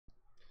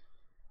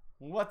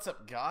What's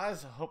up,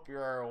 guys? I hope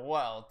you're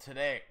well.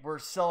 Today, we're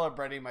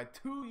celebrating my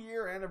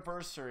 2-year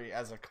anniversary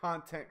as a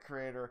content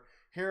creator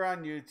here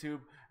on YouTube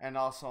and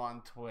also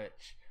on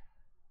Twitch.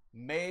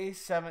 May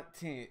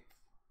 17th,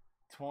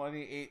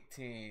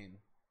 2018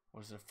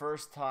 was the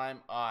first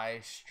time I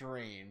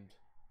streamed.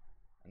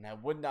 And I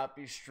would not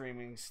be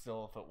streaming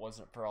still if it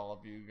wasn't for all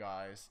of you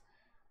guys.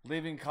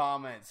 Leaving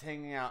comments,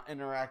 hanging out,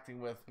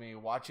 interacting with me,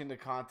 watching the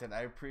content.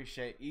 I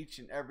appreciate each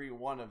and every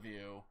one of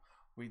you.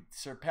 We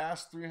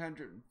surpassed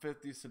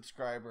 350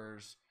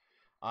 subscribers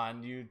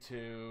on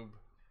YouTube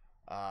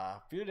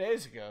a few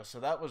days ago, so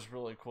that was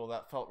really cool.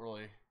 That felt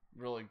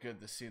really good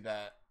to see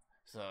that.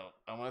 So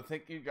I want to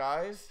thank you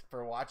guys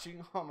for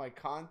watching all my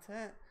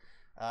content.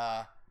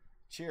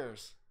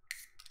 Cheers.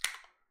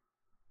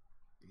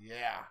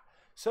 Yeah.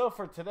 So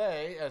for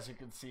today, as you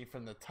can see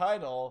from the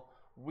title,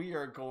 we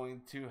are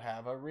going to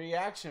have a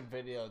reaction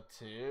video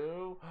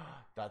to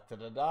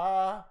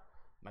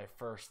my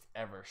first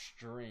ever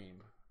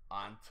stream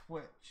on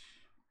Twitch.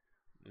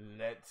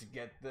 Let's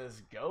get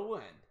this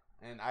going.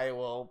 And I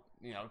will,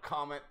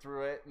 comment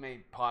through it,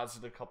 may pause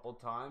it a couple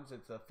times.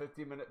 It's a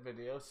 50-minute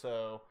video,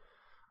 so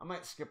I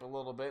might skip a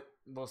little bit.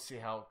 We'll see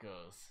how it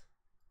goes.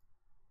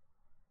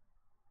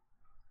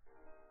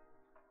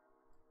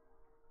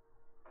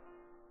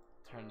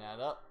 Turn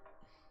that up.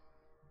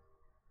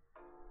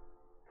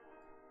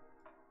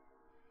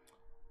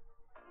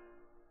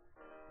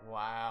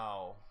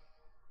 Wow.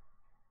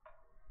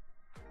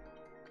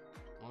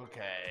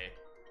 Okay.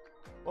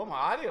 Well, my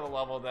audio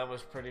level then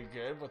was pretty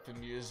good with the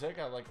music.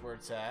 I like where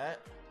it's at.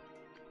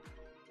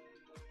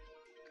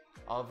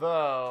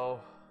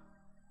 Although,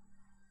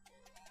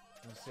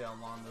 let's see how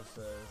long this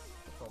is.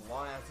 It's a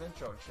long ass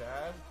intro,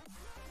 Chad.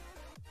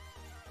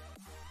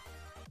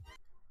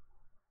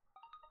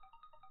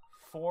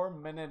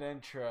 4-minute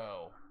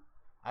intro.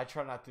 I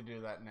try not to do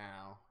that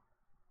now.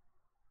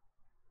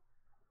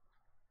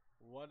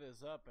 What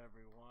is up,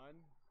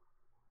 everyone?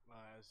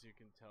 As you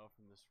can tell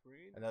from the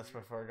screen, And that's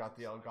before I got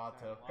the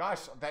Elgato.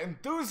 Gosh, the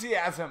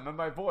enthusiasm in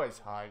my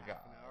voice. Hi, guys.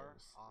 An hour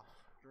off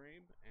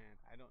stream, and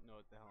I don't know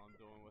what the hell I'm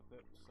doing with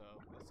it, so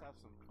let's have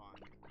some fun.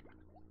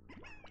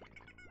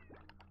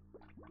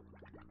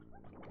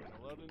 We're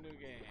gonna load a new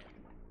game.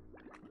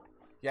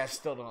 Yeah, I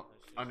still don't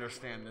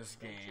understand this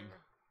game.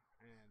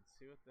 And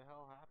see what the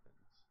hell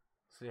happens.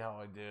 See how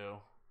I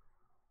do.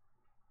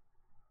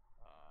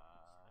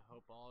 I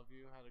hope all of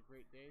you had a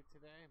great day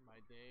today. My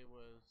day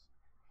was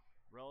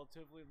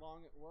relatively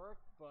long at work,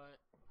 but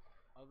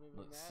other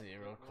than Let's that, see it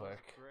real was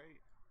quick.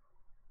 great.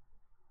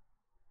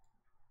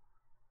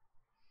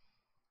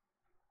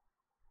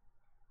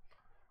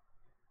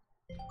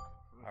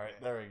 All right,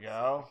 there we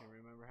go. I can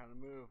remember how to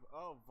move.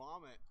 Oh,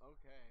 vomit.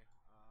 Okay.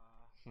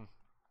 Let's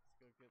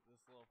go get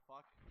this little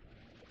fuck.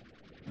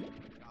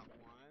 Got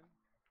one.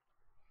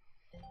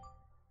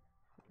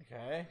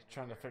 Okay,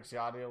 trying to fix the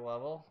audio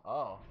level.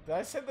 Oh, did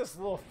I say this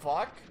little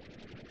fuck?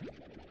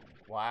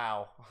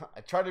 Wow. I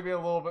try to be a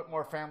little bit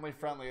more family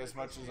friendly as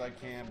much as I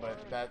can,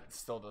 but that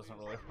still doesn't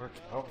really work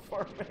out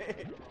for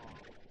me.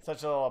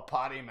 Such a little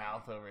potty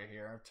mouth over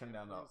here. Turn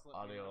down the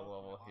audio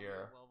level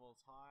here. Level's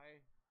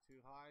high,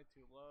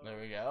 too low. There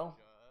we go.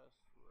 Just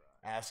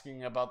right.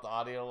 Asking about the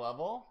audio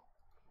level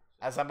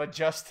as I'm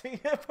adjusting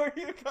it for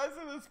you guys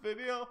in this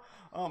video.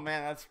 Oh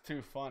man, that's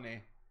too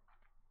funny.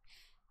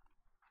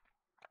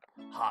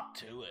 Hop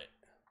to it.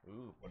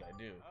 Ooh, what'd I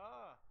do?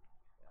 Ah,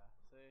 yeah.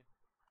 See,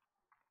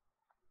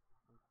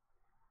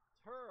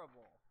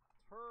 terrible.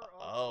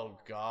 Oh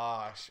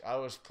gosh, I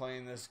was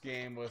playing this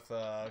game with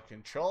a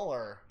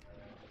controller.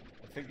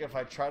 I think if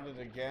I tried it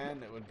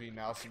again, it would be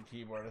mouse and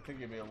keyboard. I think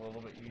it'd be a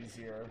little bit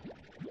easier.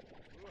 Ooh,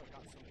 I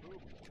got some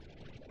poop.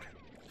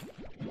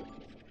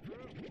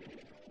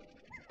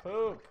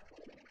 Poop.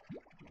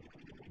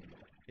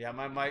 Yeah,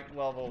 my mic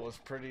level was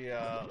pretty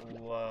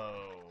low.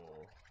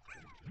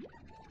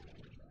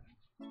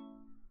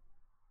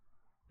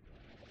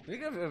 I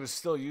think if it was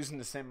still using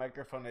the same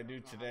microphone I do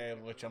today,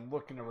 which I'm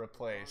looking to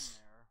replace.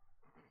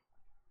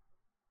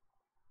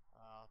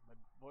 My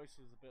voice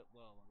is a bit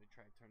low. Let me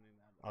try turning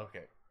that up.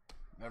 Okay,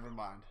 never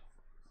mind.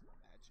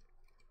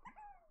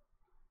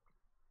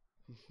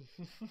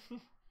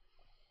 Magic.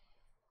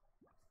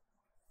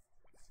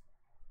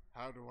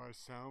 How do I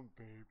sound,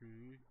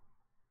 baby?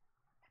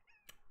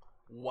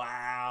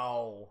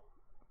 Wow.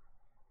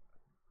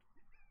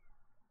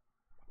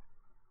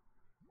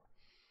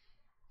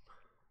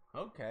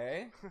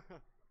 Okay. Do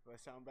I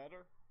sound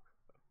better?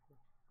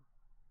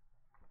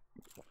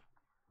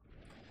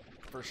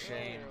 For Come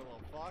shame. here,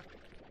 little fuck.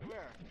 Come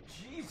here.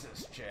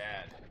 Jesus,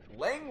 Chad.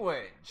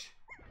 Language.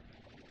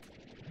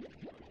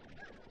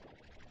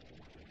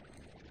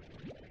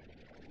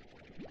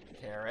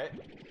 Carrot.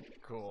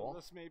 Cool. So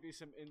this may be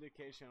some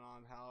indication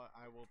on how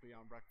I will be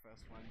on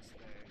Breakfast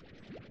Wednesday.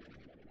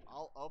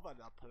 All over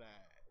the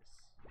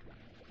place.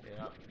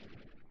 Yeah.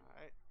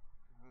 Alright.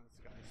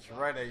 That's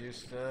right, I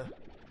used to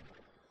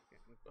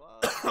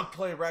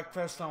play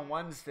Breakfast on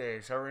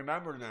Wednesdays. I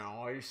remember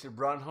now. I used to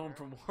run home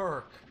from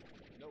work.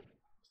 Nope.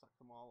 Suck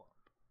them all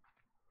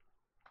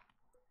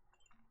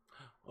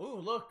up. Ooh,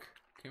 look.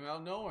 Came out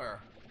of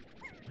nowhere.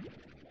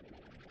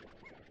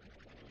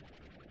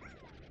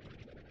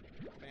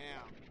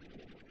 Bam.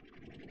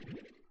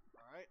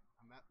 Alright,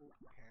 I'm at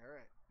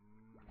carrot.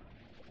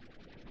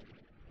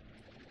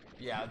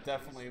 Yeah,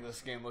 definitely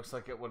this game looks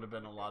like it would have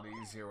been a lot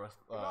easier with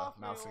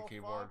mouse and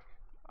keyboard.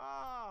 Fuck.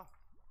 Ah!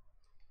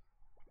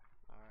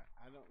 Alright,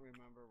 I don't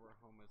remember where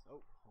home is.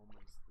 Oh, home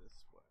is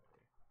this way.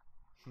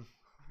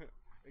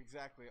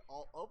 Exactly.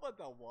 All over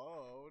the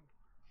road.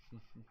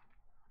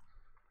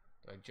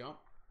 Did I jump?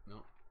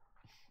 No.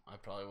 I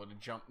probably would have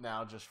jumped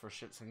now just for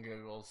shits and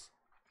giggles.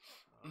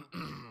 Over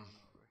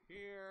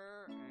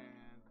here,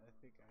 and I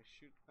think I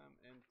shoot them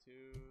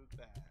into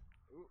that.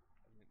 Ooh,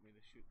 I didn't mean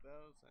to shoot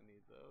those. I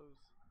need those.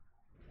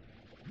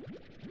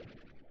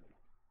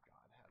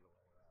 God, how do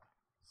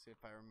I see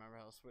if I remember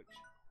how to switch?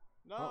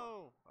 No!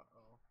 Oh.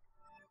 Uh-oh.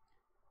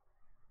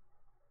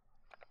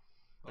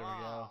 There we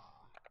go.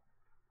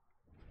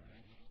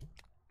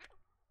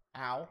 Ow.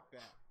 Ow. Like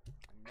that.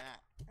 And that.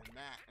 And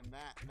that. And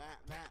that.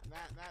 And that. And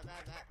that. And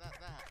that. And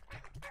that.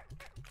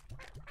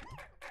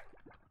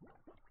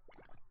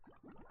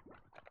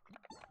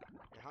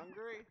 You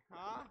hungry?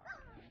 Huh?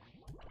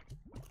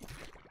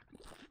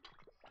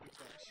 Eat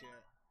that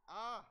shit.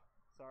 Ah!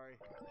 Sorry.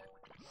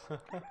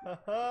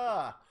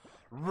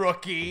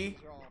 Rookie.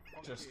 These are all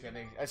funky. Just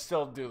kidding. I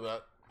still do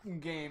that in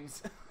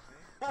games.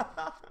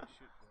 I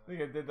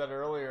think I did that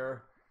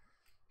earlier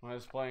when I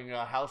was playing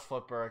House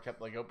Flipper. I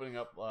kept like opening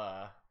up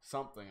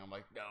something. I'm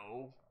like,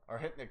 no, or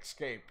hitting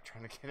escape,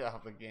 trying to get out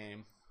of the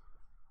game.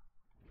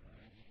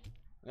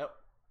 Yep.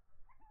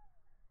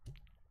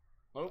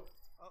 Nope.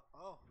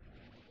 Oh.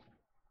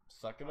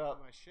 Suck it up.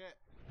 My shit.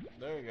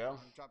 There you go.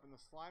 I'm dropping the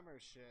Slimer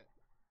shit.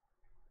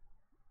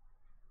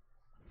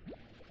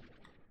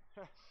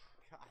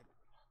 God.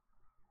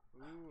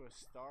 Ooh, a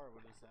star.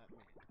 What does that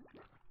mean?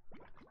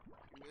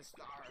 Give me a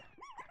star.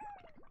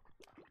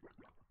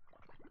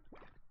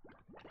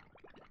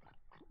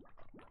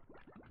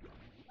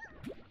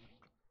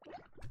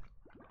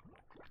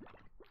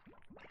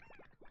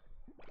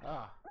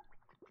 Ah.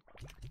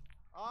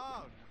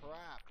 Oh,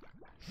 crap.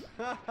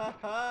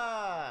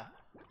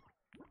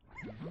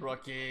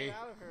 Rookie. Get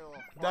out of here,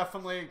 little fuck.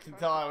 Definitely can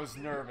tell I was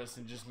nervous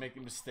and just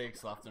making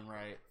mistakes left and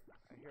right.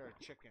 I hear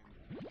a chicken.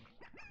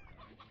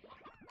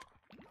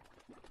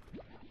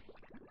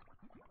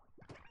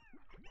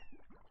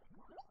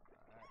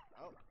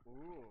 Oh,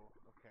 ooh.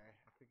 Okay,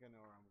 I think I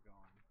know where I'm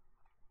going.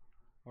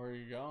 Where are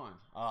you going?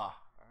 Ah.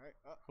 Alright,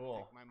 Cool.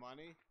 Take my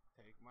money.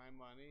 Take my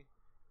money.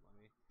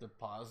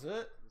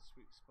 Deposit? The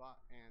sweet spot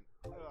and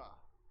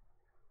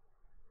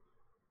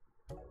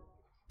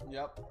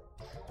Yep.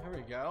 There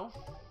we go.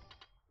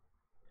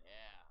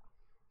 yeah.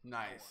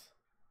 Nice.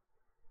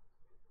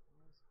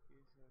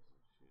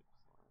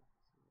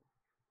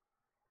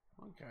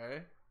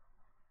 Okay.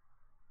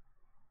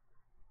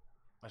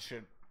 I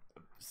should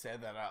say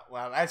that out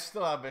loud. I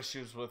still have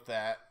issues with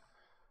that.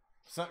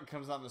 If something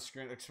comes on the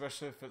screen,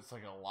 especially if it's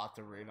like a lot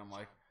to read, I'm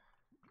like,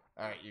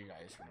 alright, you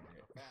guys read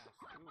it. Fast.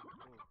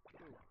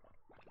 Ooh.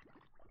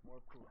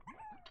 More poop.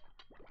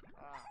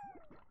 Ah.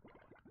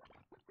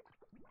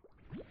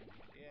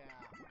 Yeah.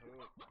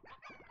 Poop.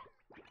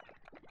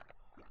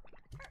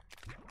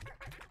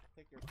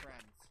 Take your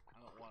friends. I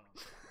don't want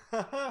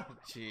them.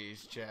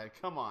 Jeez, Chad,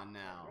 come on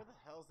now. Where the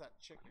hell's that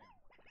chicken?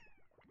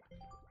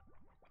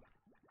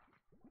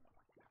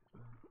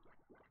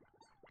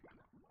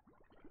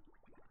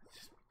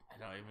 I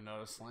don't even know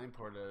what a slime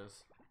port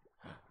is.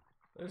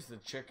 There's the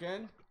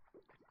chicken.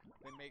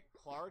 They make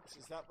Clarks?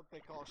 Is that what they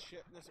call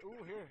shit in this?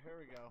 Ooh, here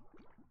we go.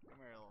 Come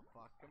here, little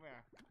fuck. Come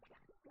here.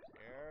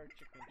 Here,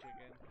 chicken.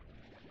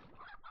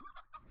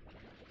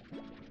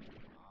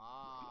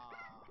 Ah.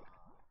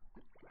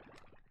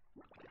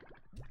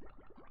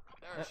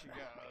 There she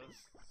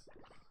goes.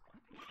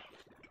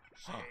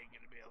 She ain't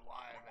gonna be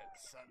alive at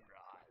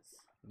sunrise.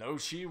 No,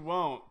 she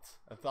won't.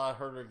 I thought I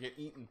heard her get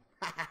eaten.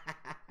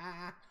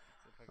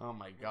 Oh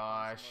my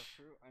gosh.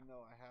 I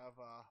know I have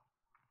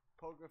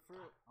pogo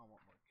fruit. I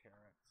want more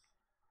carrots.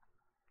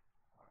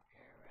 More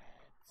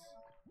carrots.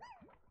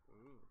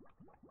 Ooh.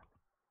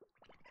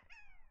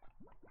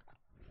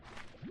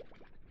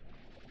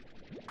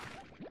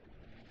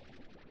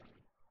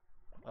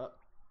 Oh,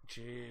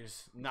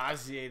 jeez.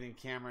 Nauseating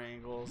camera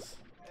angles.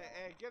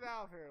 Hey, get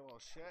out of here, little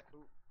shit.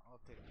 Ooh, I'll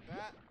take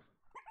that.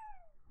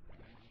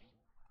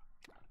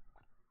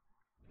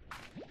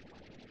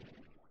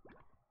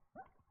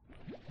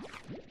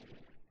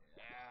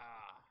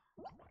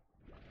 Yeah.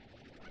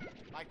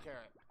 My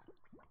carrot.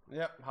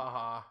 Yep,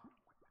 haha.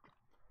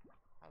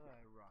 How did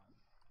I run?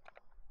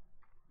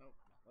 Nope,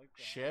 not like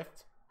that.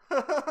 Shift?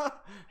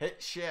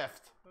 Hit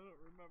shift. I don't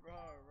remember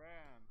how I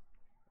ran.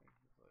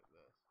 It's like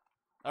this.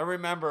 I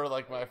remember,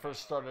 like, when I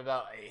first started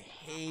out, I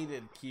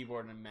hated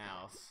keyboard and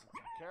mouse.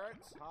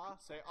 Carrots, huh?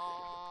 Say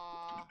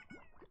ah.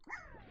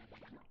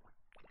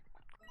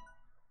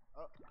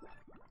 Oh.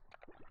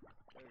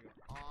 There you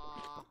go.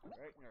 Ah.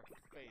 Right in your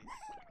face.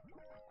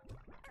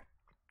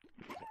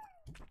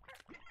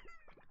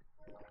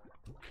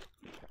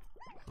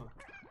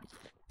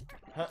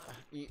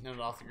 Eating it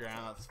off the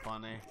ground, that's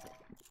funny.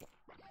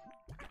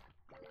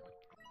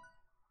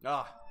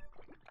 Ah.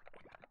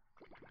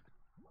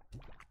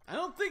 I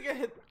don't think I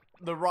hit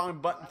the wrong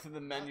button to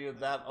the menu of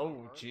that.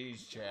 Oh,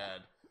 jeez,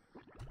 Chad.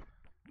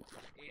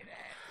 Eat it.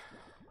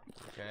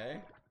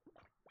 Okay.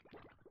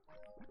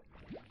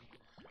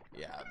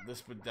 Yeah,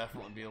 this would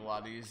definitely be a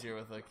lot easier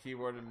with a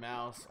keyboard and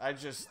mouse. I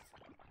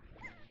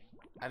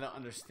don't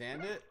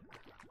understand it.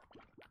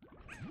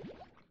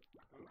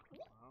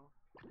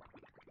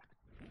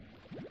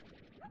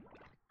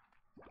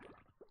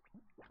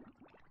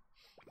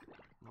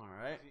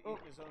 Alright. Does he eat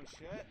his own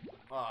shit?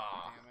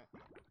 Ah.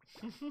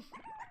 Damn it.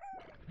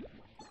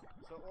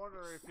 So,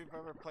 Order, if you've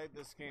ever played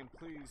this game,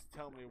 please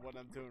tell me what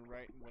I'm doing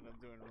right and what I'm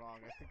doing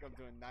wrong. I think I'm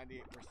doing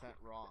 98%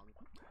 wrong.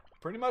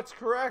 Pretty much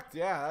correct.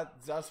 Yeah,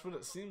 that's what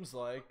it seems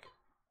like.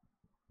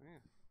 Yeah.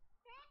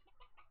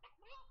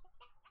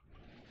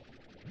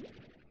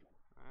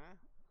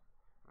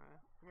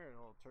 Come here,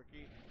 little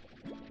turkey.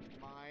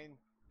 Mine.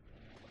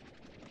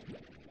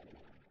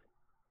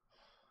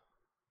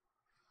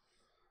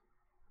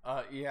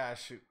 Yeah,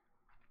 shoot.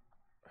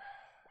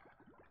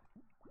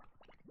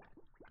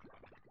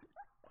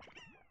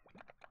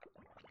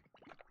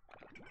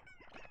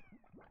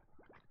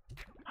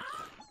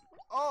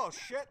 Oh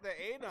shit, they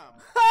ate him.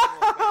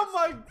 Oh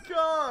my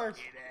gosh.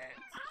 Eat it.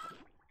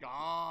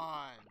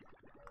 Gone.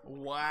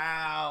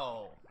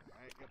 Wow.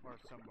 Alright, get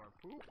some more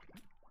poop.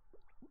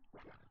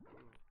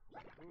 Poop. I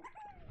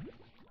don't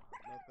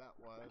know what that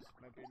was.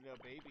 Might be a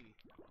little baby.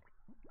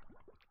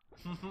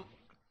 Come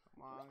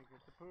on,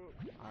 get the poop.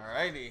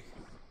 Alrighty.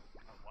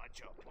 I want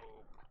your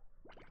poop.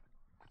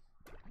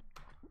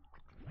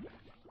 Yum,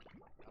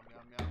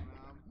 yum, yum,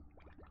 yum.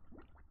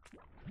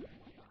 Yum,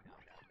 yum,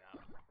 yum, yum.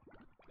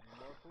 Any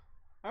more poop?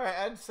 Alright,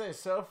 I'd say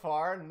so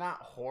far, not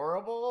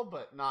horrible,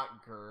 but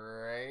not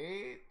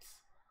great.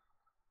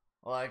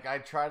 Like, I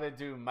try to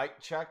do mic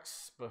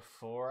checks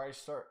before I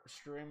start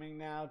streaming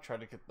now. Try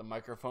to get the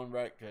microphone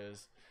right,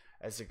 because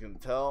as you can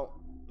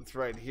tell, it's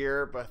right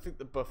here. But I think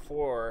that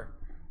before,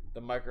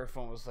 the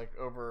microphone was like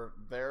over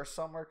there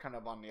somewhere, kind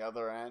of on the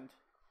other end.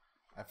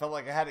 I felt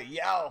like I had to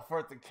yell for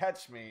it to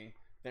catch me.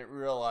 Didn't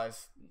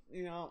realize,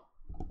 you know,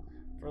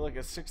 for like a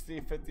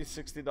 $50,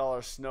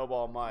 $60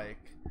 snowball mic,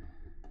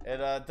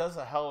 it does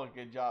a hell of a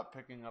good job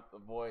picking up the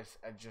voice.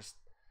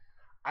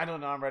 I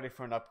don't know. I'm ready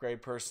for an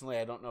upgrade personally.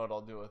 I don't know what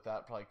I'll do with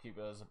that. Probably keep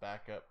it as a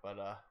backup.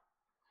 But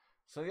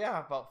so yeah,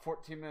 about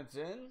 14 minutes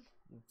in.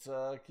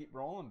 Let's keep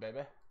rolling, baby.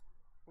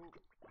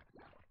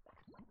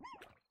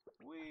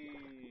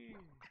 Whee!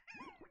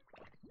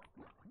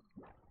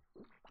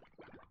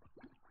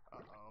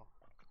 Uh-oh.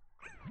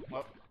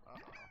 Well,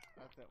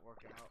 That didn't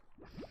work out.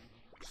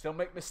 still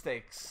make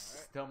mistakes.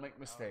 Right. Still make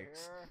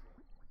mistakes.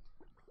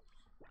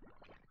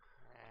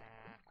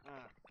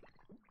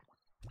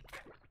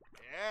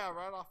 Yeah,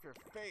 right off your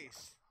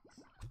face.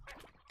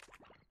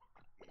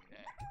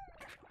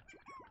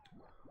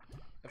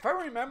 If I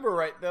remember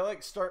right, they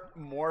like start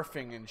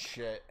morphing and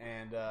shit,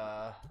 and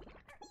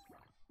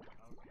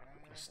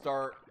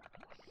start.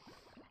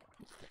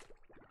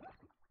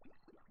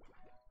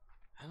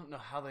 I don't know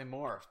how they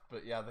morphed,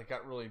 but yeah, they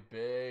got really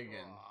big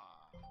and.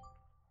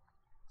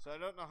 So I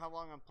don't know how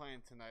long I'm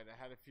playing tonight. I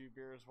had a few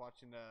beers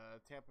watching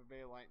the Tampa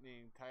Bay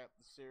Lightning tie up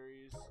the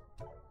series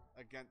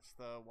against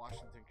the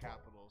Washington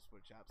Capitals,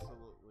 which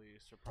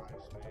absolutely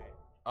surprised me.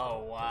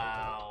 Oh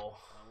wow!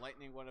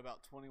 Lightning went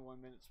about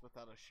 21 minutes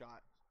without a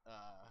shot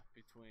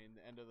between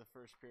the end of the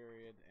first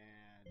period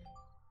and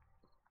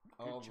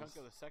a good chunk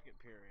of the second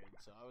period.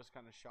 So I was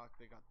kind of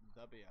shocked they got the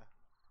W.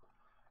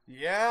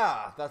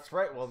 Yeah, that's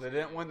right. Well, they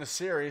didn't win the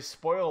series.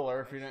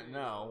 Spoiler if you didn't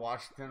know.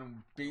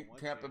 Washington beat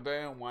Tampa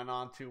Bay and went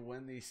on to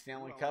win the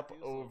Stanley Cup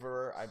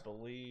over, I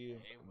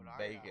believe,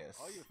 Vegas.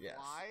 Oh, you yes.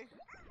 fly?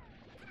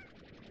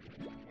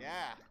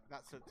 Yeah,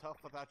 not so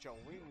tough without your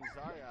wings,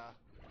 are ya?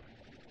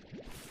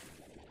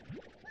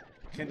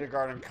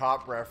 Kindergarten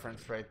Cop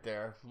reference right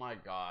there. My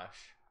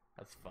gosh.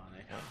 That's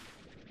funny.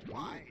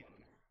 Mine.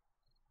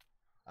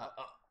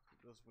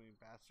 Those wing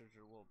bastards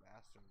are little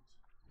bastards.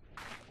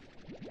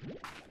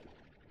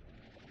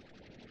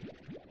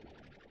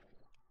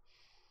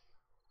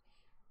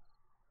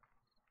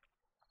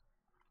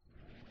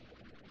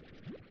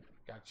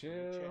 Got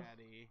you.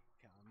 Chatty.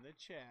 Come the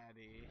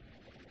chatty.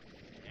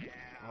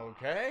 Yeah.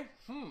 Okay.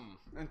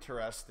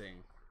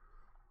 Interesting.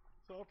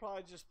 So I'll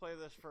probably just play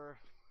this for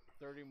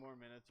 30 more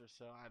minutes or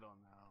so. I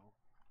don't know.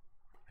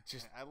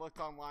 I looked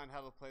online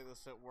how to play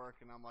this at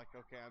work, and I'm like,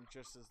 okay, I'm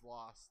just as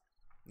lost.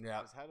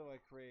 Yeah. How do I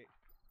create?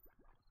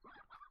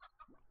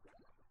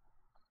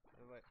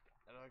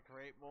 How do I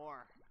create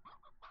more?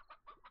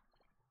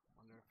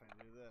 Wonder if I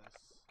do this.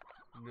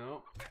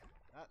 Nope.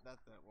 That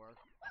didn't work.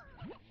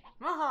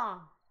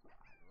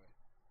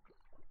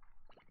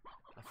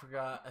 I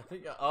forgot. I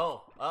think.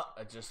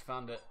 I just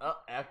found it.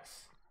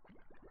 X.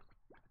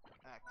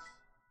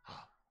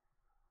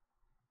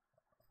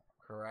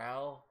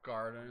 Corral,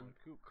 garden,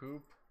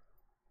 coop.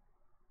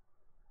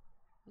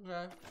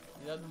 Okay,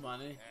 you got the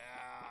money.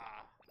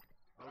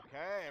 Yeah.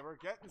 Okay, we're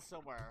getting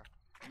somewhere.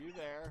 You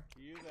there?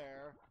 You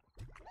there?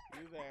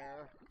 You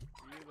there?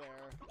 You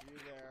there? You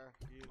there?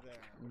 You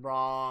there?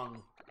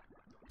 Wrong.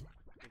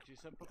 Good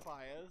said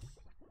papayas.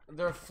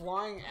 They're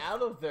flying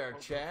out of there,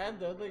 Chad.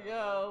 There they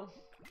go.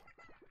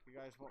 You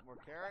guys want more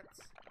carrots?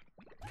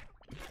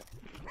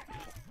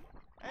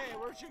 Hey,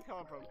 where'd you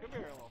come from? Come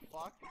here, little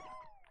fuck.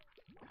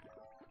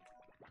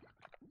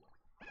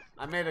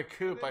 I made a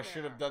coop. I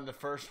should have done the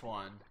first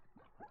one.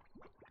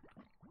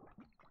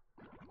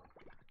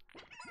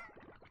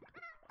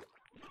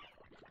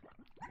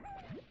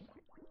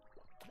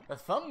 The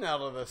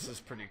thumbnail of this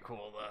is pretty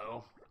cool,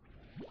 though.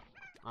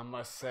 I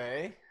must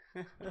say.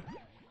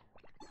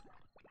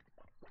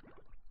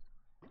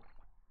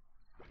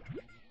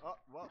 Oh,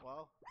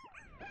 well.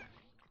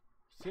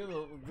 See,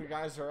 the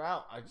guys are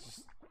out. I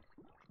just...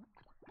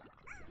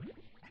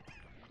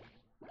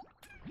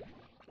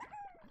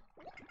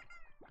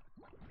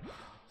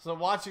 So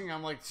watching,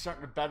 I'm like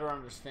starting to better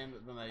understand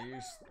it than I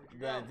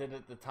did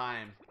at the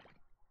time.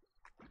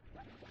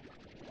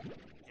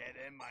 Get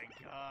in my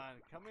gun.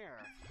 Come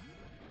here.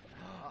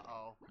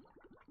 Uh-oh.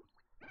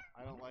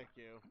 I don't like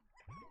you.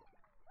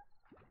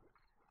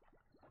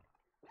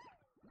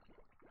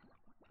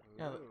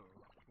 Yeah, Ooh,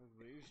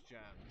 these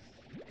gems.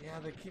 Yeah,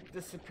 they keep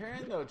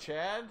disappearing though,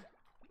 Chad.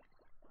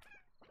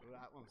 Ooh,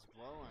 that one's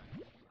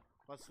glowing.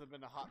 Must have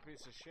been a hot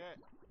piece of shit.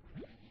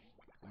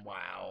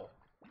 Wow.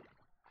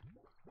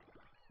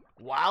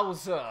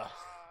 Wowza.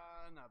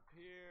 And up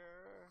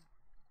here.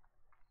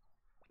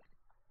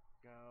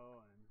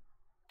 Go and...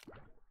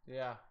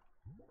 Yeah.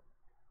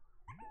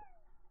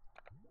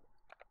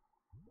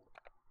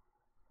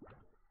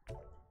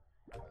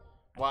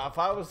 Well, if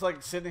I was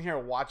like sitting here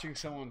watching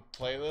someone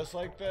play this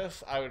like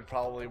this, I would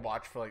probably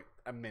watch for like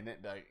a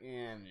minute, like,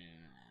 Let's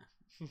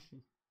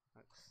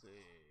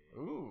see.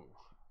 Ooh.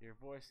 Your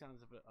voice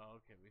sounds a bit. Oh,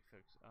 okay, we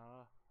fixed.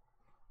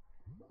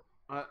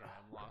 Okay,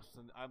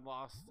 I'm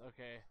lost.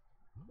 Okay.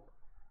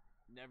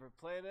 Never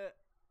played it.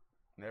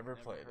 Never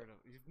played it.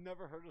 You've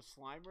never heard of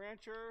Slime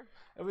Rancher?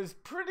 It was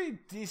pretty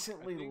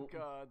decently. I think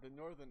the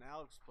Northern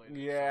Alex played it.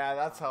 Yeah,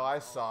 that's how I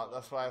saw it.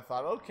 That's why I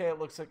thought, okay, it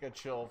looks like a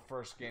chill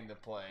first game to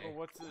play. Well,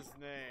 what's his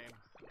name?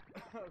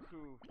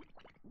 who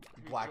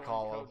Black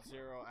Hollow. Code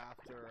Zero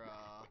after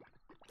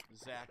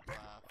Zach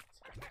left.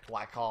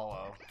 Black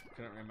Hollow.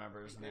 Couldn't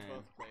remember his name. They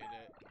both played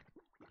it.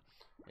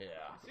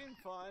 Yeah. It seemed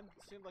fun.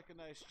 Seemed like a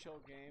nice chill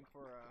game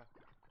for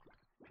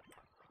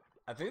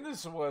I think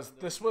this was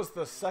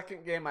the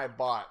second game I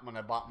bought when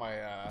I bought my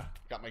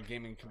got my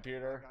gaming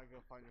computer.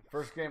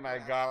 First game I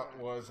got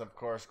was, of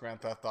course,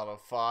 Grand Theft Auto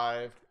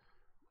 5.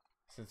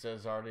 Since I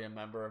was already a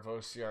member of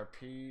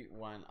OCRP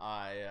when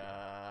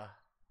I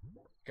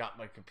got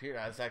my computer,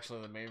 that's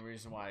actually the main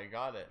reason why I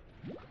got it.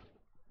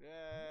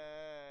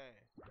 Yay!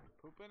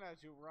 Pooping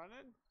as you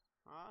running?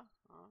 Huh?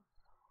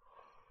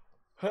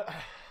 You're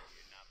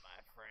not my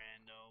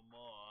friend no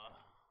more.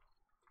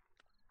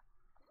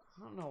 I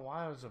don't know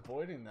why I was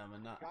avoiding them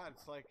and not. God,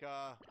 it's like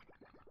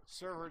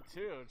Server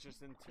 2. It's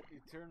just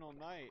Eternal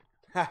Night.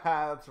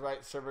 That's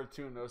right, Server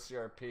 2 and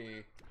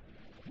OCRP.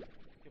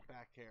 Get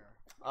back here.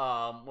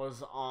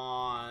 Was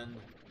on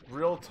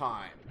real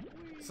time.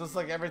 So it's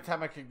like every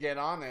time I could get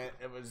on it,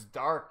 it was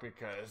dark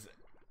because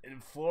in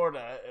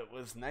Florida it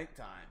was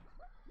nighttime.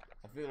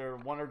 I think there were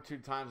 1 or 2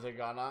 times I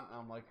got on and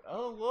I'm like,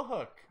 oh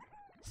look,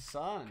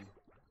 sun.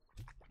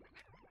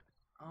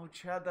 Oh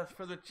Chad, that's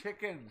for the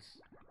chickens.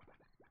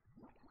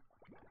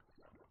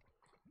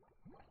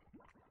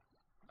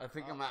 I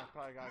think I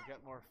probably gotta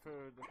get more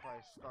food. They're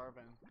probably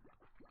starving.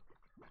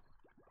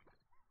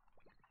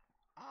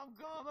 I'm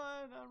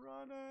coming! I'm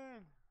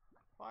running!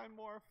 Find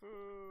more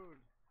food!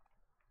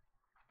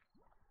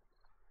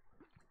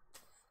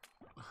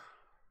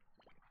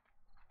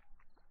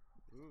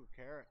 Ooh,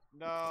 carrot.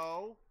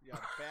 No! You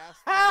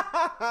bastard!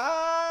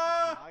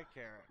 My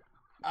carrot.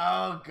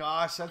 Oh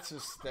gosh, that's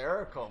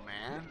hysterical,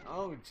 man.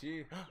 Oh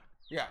gee.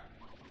 Yeah.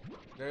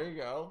 There you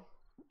go.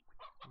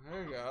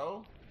 There you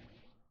go.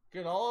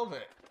 Get all of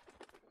it.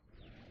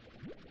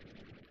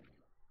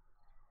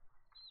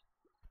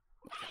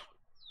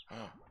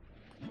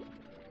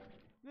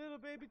 Little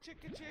baby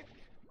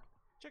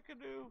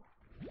chickadoo.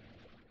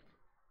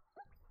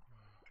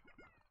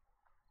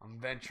 I'm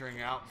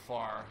venturing out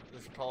far.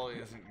 This probably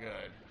isn't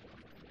good.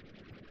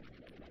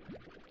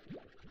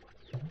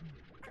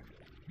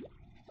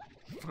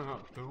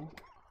 Boop.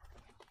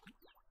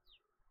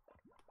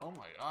 Oh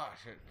my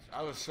gosh,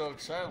 I was so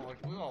excited. I'm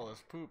like, look at all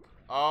this poop.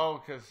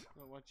 Oh, because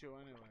I want you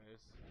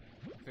anyways.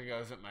 I think I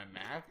was at my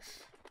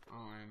max. I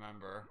don't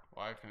remember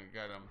why I couldn't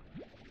get him.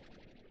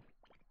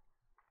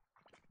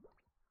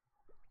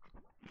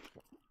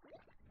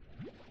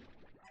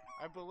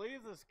 I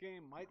believe this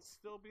game might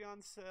still be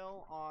on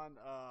sale on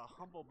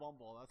Humble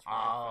Bumble. That's where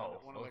I found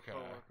it. One of my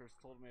coworkers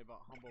told me about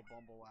Humble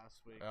Bumble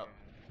last week. Yep.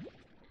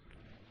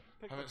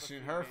 Haven't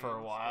seen her for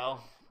a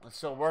while. I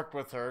still work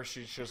with her.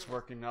 She's just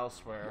working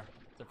elsewhere.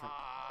 Different.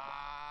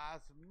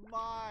 It's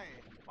my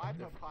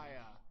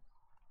papaya.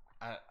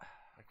 I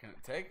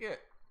couldn't take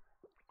it.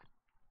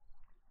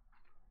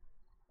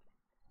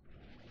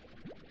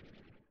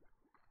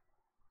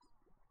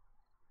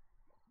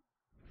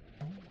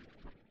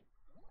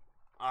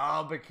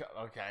 Oh, because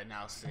okay,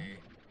 now see,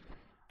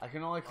 I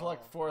can only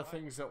collect 4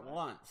 things at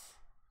once.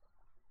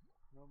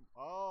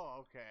 Oh,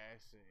 okay, I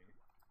see.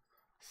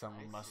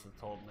 Someone must have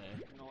told me.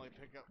 You can only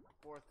pick up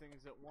 4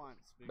 things at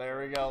once. There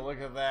we go. Look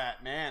at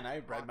that. Man, I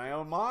read my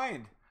own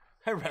mind.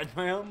 I read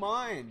my own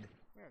mind.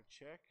 Come here,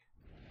 chick.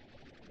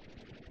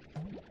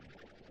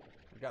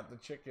 I got the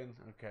chicken.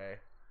 Okay.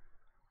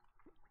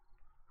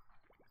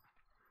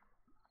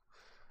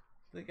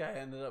 I think I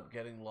ended up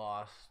getting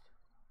lost.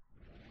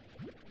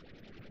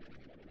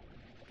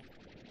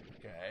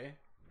 Okay.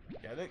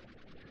 Get it?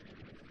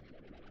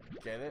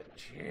 Get it?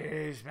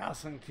 Jeez,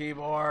 mouse and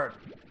keyboard.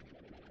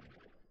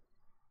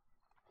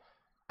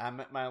 I'm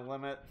at my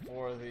limit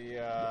for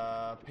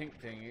the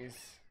pink thingies.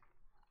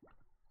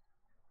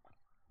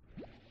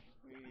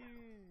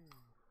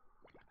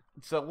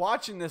 So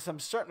watching this, I'm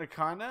starting to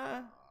kind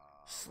of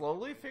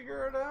slowly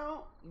figure it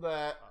out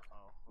that...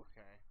 Uh-oh,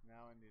 okay.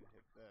 Now I need to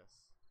hit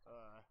this.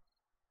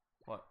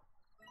 What?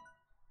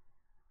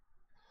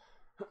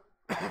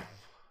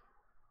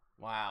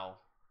 Wow.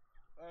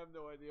 I have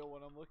no idea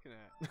what I'm looking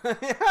at.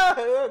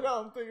 Yeah,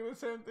 no, I'm thinking the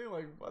same thing.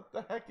 Like, what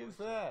the heck is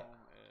that?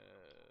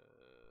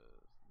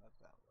 Not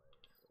that way.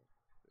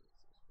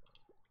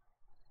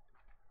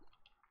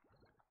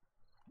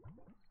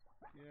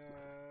 Yay!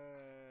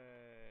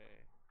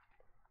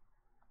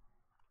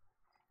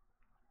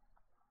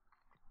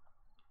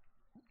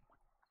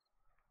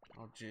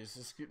 Oh, jeez,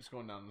 this keeps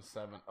going down to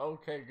 7.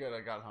 Okay, good, I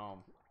got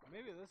home.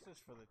 Maybe this is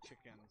for the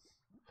chickens.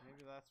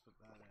 Maybe that's what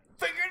that is.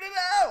 Figured it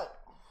out!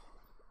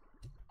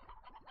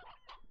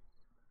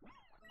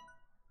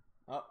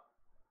 Oh.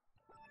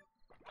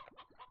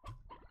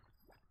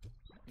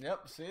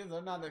 Yep, see,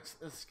 they're not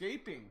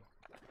escaping.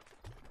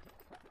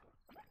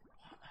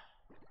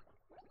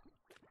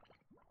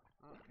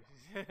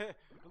 It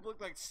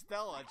looked like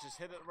Stella just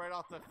hit it right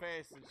off the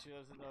face and she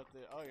doesn't know what to...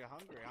 Oh, you're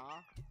hungry,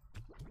 huh?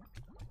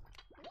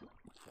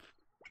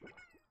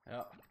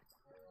 Yep.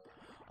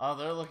 Oh,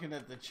 they're looking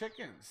at the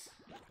chickens.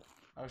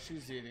 Oh,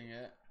 she's eating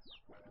it.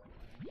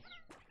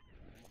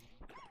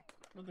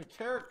 Where'd the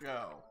carrot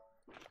go?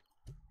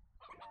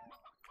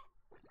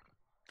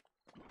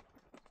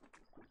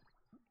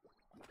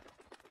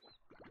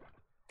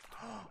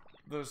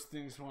 Those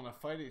things want to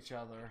fight each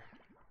other.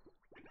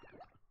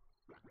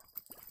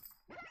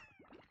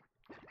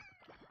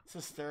 It's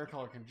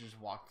hysterical. I can just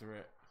walk through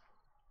it.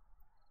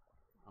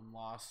 I'm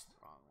lost.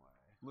 Wrong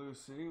way.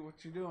 Lucy,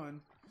 what you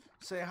doing?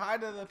 Say hi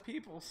to the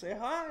people. Say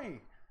hi.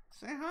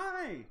 Say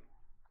hi.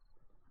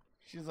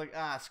 She's like,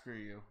 ah, screw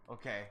you.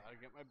 Okay. Gotta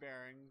get my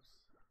bearings.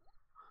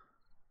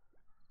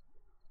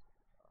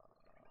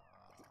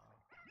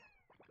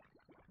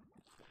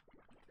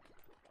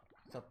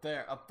 It's up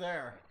there. Up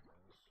there.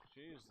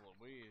 Jeez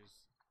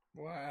Louise.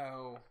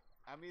 Wow.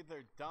 I'm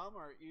either dumb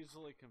or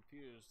easily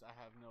confused. I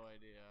have no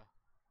idea.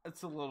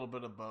 It's a little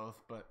bit of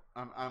both, but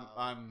I'm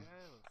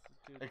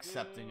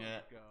accepting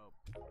it. Go.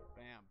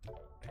 Bam. Bam.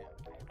 Bam.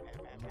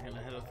 Bam. Am I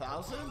gonna hit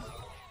 1,000?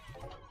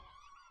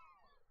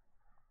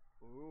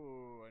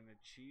 Ooh, an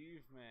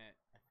achievement.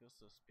 I feel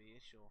so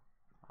special.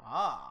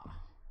 Ah.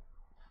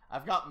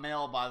 I've got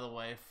mail, by the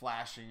way,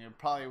 flashing. It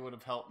probably would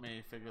have helped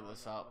me figure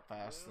this out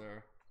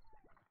faster.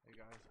 Hey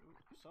guys. Ooh,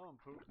 someone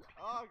pooped.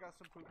 Oh, I got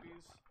some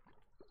poopies.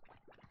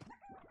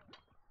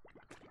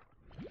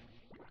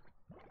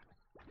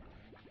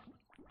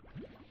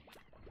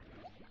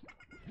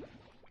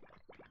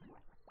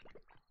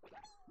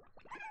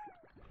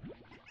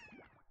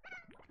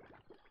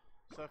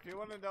 So if you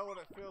want to know what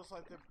it feels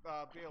like to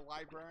be a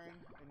librarian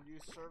and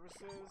use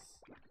services,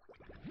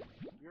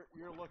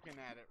 you're looking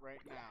at it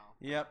right now.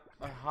 Yep.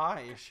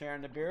 Hi, you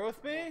sharing a beer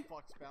with me? Little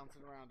fucks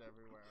bouncing around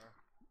everywhere.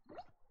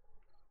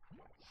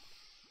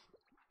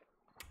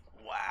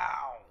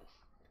 Wow.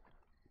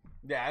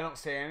 Yeah, I don't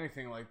say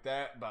anything like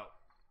that about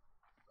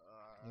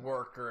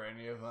work or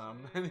any of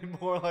them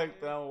anymore.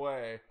 Like, no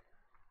way.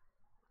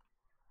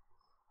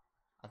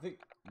 I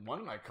think one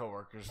of my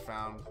coworkers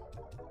found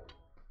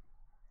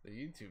the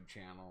YouTube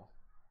channel.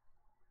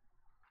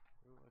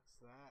 Ooh, what's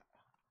that?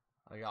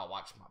 I gotta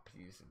watch my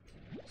P's and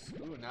Q's.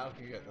 Ooh, now we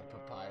can get the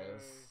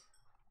papayas.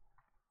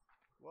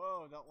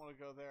 Whoa, don't want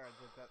to go there. I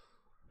did that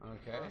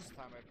Okay. first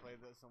time I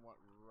played this and went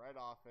right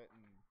off it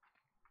and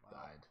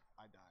well, Died.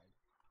 I died.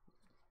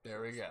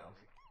 There we go.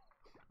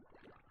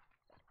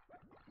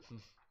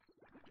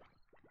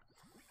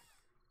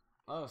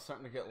 Oh, it's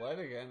starting to get light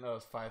again. Oh,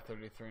 it's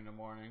 5:33 in the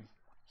morning.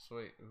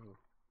 Sweet. Ooh.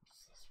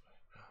 What's this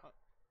way?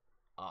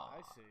 Ah.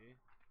 I see.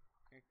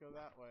 Can't go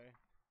that way.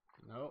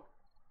 Nope.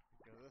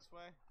 Go this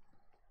way?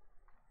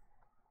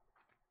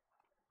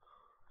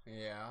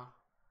 Yeah.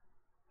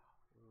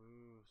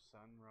 Ooh,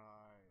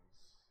 sunrise.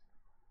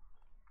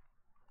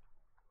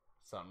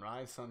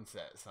 Sunrise,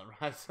 sunset.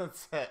 Sunrise,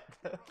 sunset.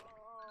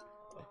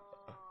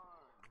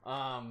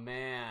 Oh,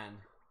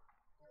 man.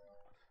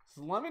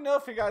 So let me know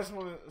if you guys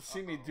want to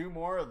see me do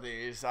more of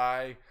these.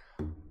 Fucking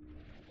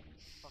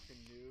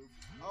noob.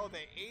 Oh,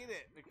 they ate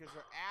it because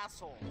they're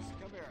assholes.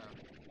 Come here.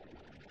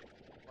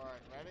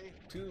 Alright, ready?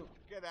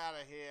 Get out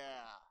of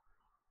here.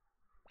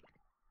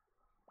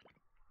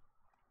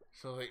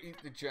 So they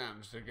eat the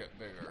gems to get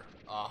bigger.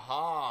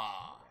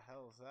 Aha! What the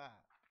hell is that?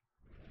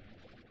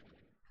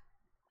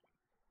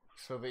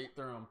 So they eat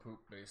their own poop,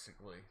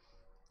 basically.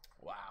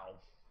 Wow.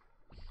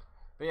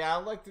 But yeah,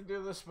 I'd like to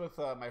do this with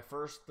my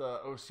first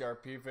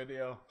OCRP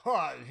video.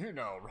 Hi, you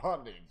know,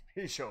 Rodney,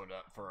 he showed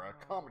up for a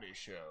comedy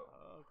show.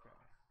 Okay.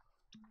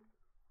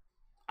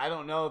 I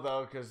don't know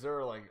though, because there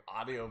are like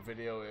audio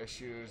video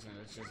issues, and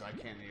it's just I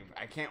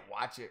can't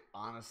watch it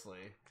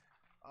honestly.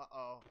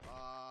 Uh-oh.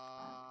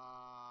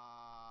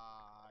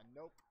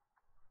 Nope.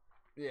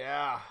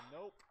 Yeah.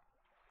 Nope.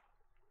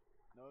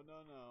 No,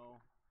 no,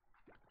 no.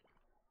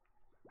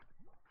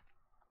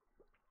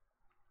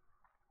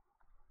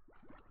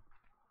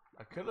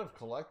 I could have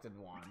collected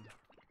one.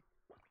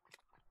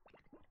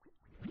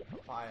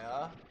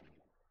 Papaya.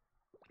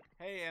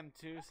 Hey,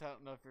 M2s, I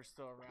don't know if you're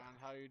still around.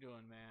 How you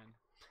doing, man?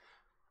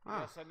 Huh.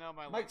 Yes, I know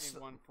my Mike's...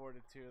 Lightning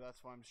 142.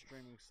 That's why I'm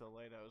streaming so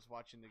late. I was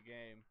watching the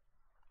game.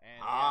 And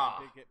yeah, Ah.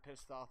 I did get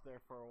pissed off there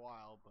for a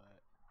while,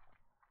 but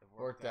it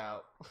Worked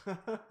out.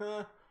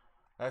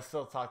 I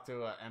still talk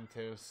to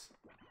M2s.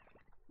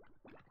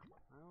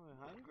 Oh,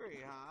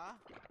 hungry, huh?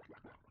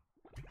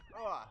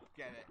 Oh,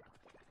 get it.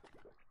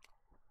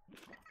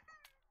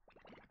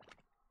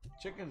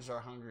 Chickens are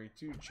hungry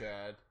too,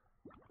 Chad.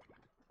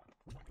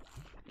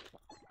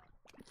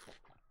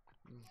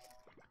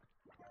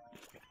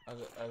 Are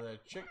the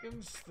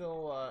chickens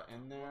still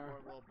in there? One more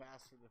little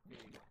bastard to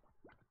feed.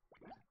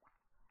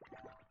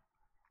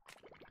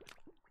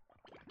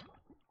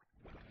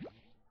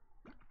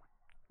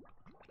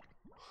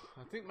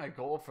 I think my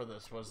goal for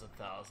this was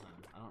 1,000.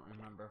 I don't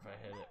remember if I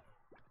hit it.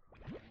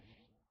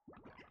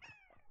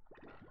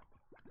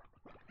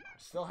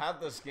 Still have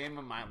this game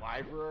in my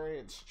library.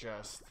 It's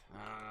just, I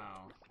don't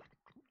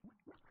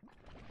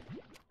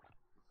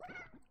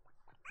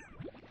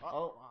know.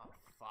 Oh,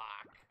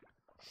 fuck.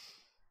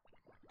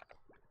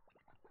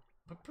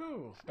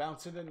 Poo-poo.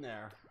 Bounce it in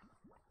there.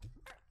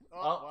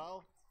 Oh,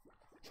 well.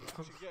 That's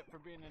what you get for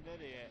being an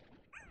idiot.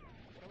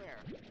 Come here.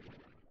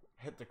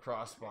 Hit the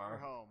crossbar.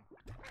 You're home.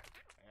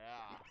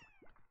 Yeah.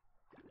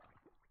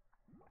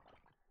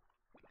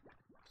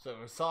 So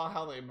we saw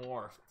how they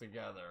morphed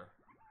together.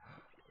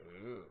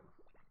 Ooh.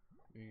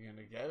 You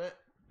gonna get it?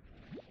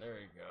 There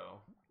you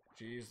go.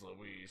 Jeez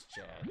Louise,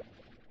 Chad.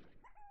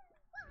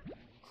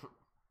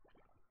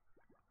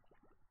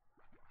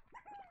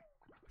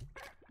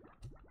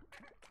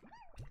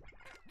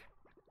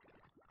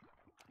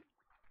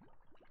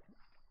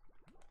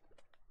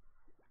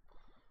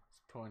 Let's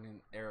point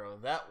an arrow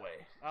that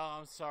way. Oh,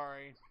 I'm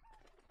sorry.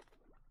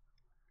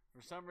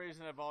 For some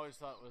reason, I've always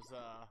thought it was,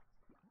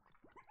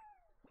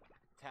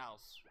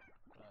 Taos.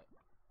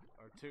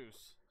 Or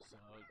Toos. So,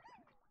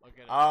 look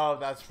at it. Oh,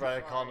 that's right.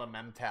 I called them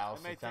M-Taus.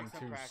 It may It's take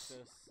some M2s.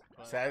 practice.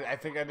 But So I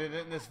think I did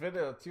it in this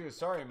video too.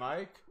 Sorry,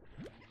 Mike.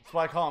 That's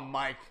why I call him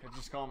Mike. I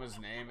just call him his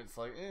name. It's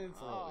like, it's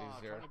a little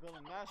easier. Trying to build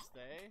a nest,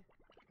 eh?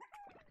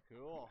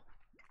 Cool.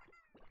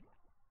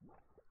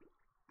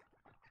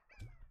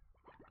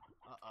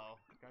 Uh-oh.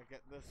 Gotta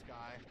get this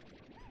guy.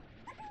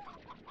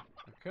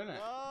 I couldn't.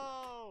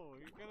 No!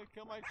 You're gonna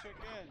kill my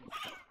chickens.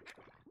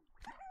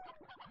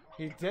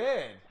 He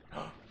did.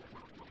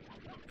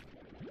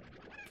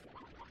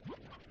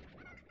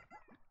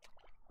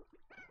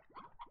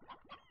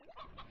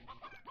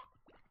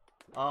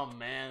 Oh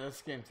man,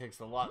 this game takes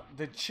a lot.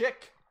 The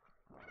chick,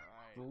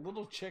 the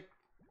little chick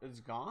is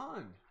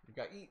gone. It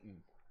got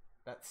eaten.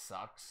 That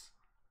sucks.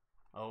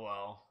 Oh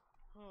well.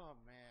 Oh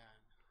man.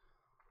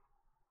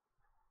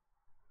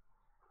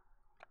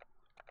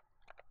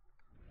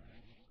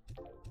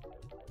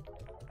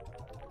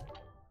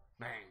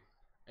 Man,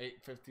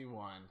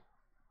 8:51.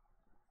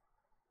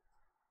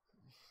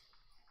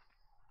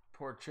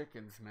 Poor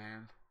chickens,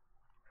 man.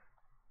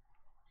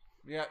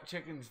 Yeah,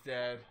 chicken's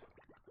dead.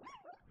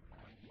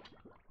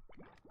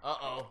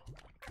 Uh-oh.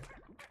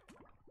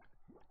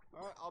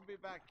 Alright, I'll be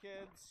back,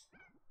 kids.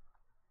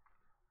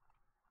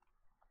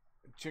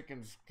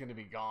 Chicken's gonna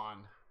be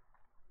gone.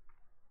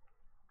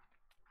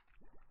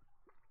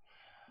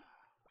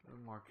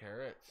 More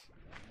carrots.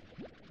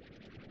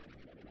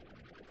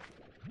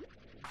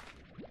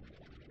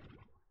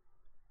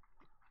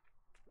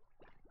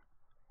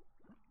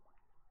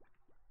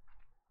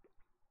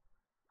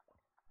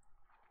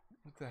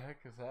 What the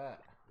heck is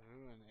that?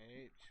 Ooh, an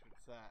H.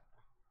 What's that?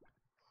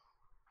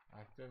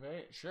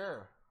 Activate?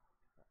 Sure.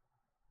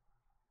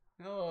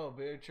 Hello,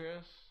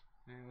 Beatrice.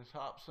 Name is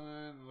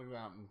Hobson. Look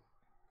at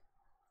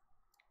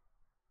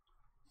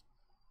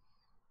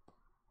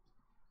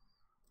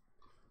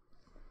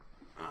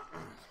that.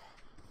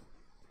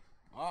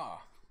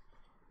 Ah.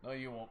 No,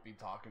 you won't be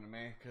talking to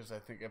me, because I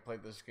think I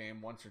played this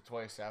game once or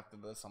twice after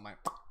this. I'm like,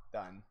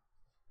 done.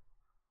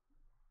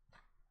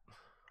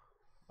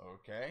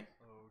 Okay.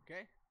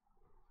 Okay.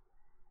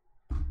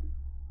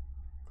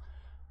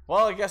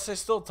 Well, I guess I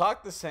still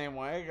talk the same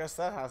way. I guess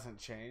that hasn't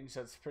changed.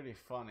 That's pretty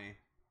funny.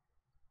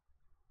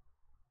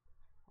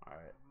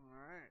 Alright.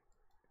 Alright.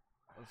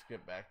 Let's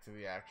get back to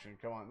the action.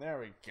 Come on. There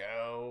we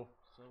go.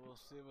 So we'll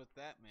see what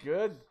that means.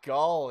 Good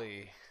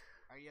golly.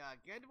 Are you a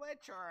good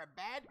witch or a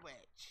bad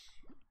witch?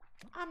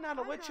 I'm not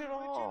a witch at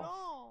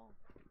all.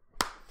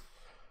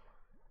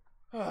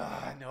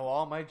 I know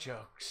all my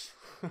jokes.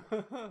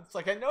 It's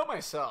like I know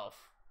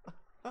myself.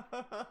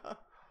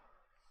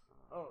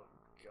 Oh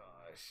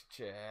gosh,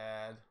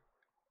 Chad.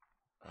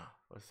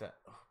 What's that?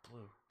 Oh,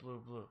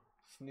 blue.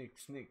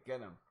 Sneak, get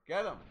him.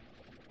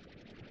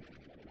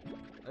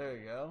 There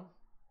you go.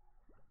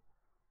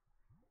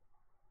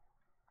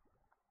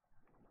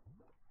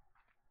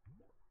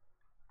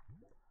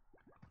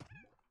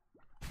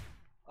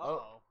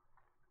 Uh-oh.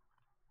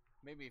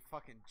 Made me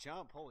fucking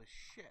jump. Holy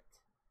shit.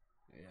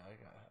 Yeah, I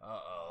got it.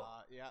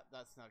 Uh-oh. Yeah,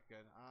 that's not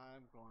good.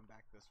 I'm going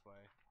back this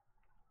way.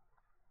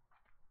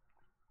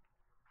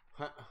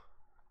 Huh.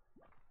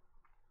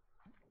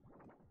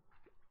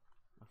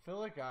 I feel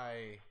like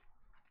I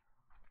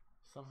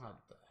somehow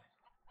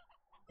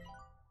died.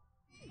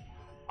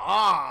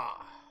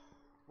 Ah!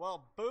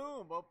 Well,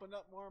 boom! Opened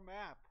up more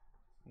map.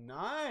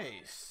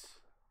 Nice.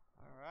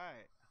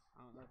 Alright.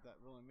 I don't know what that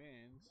really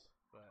means,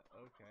 but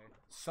okay.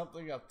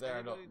 Something up there.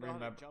 Anybody I don't know how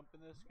remember. to jump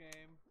in this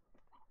game?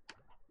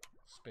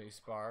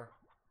 Space bar.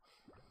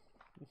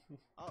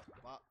 Oh,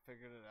 well,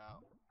 figured it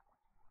out.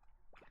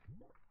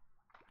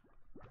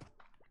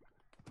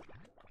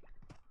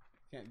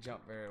 Can't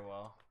jump very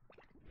well.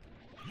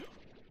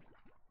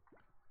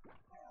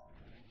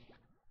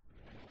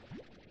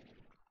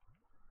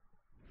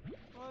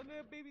 Oh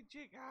no, baby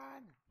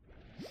chicken!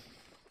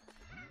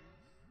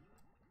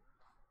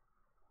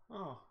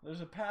 Oh,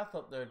 there's a path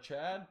up there,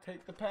 Chad.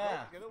 Take the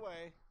path. Oh, get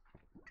away.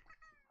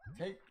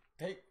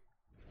 Take.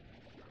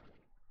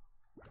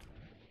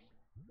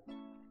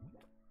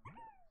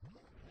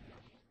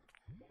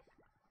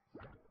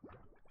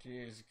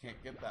 Jeez, you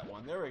can't get that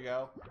one. There we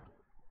go.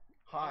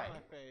 Hi. My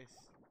face.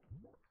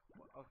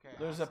 Okay.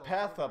 There's a asshole,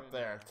 path over up in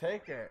there.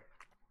 Take it.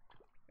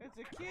 It's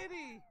a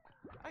kitty!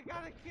 I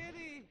got a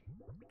kitty!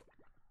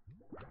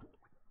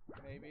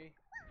 Maybe.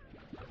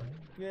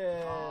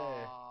 Yay.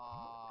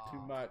 Aww.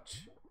 Too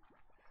much.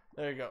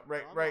 There you go.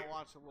 Right. I'm gonna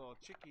launch a little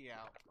chickie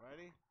out.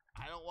 Ready?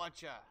 I don't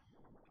want ya.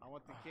 I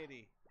want the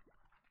kitty.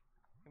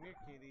 Come here,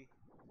 kitty.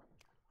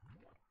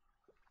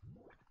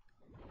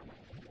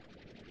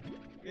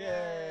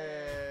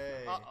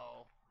 Yay.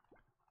 Uh-oh.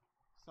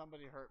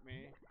 Somebody hurt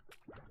me.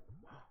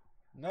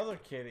 Another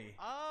kitty.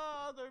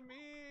 Oh, they're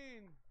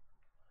mean.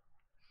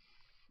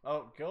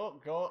 Oh,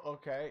 go.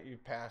 Okay, you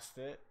passed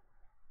it.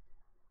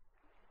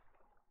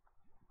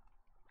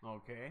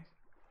 Okay.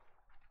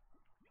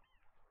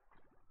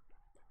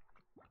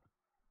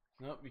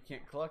 Nope, you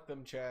can't collect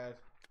them, Chad.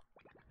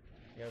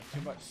 You have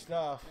too much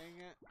stuff. Dang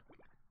it.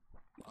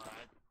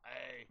 Alright,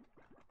 hey.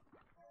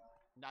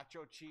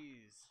 Nacho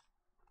cheese.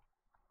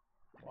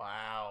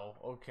 Wow,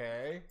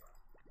 okay.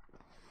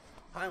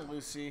 Hi,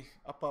 Lucy.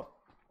 Up.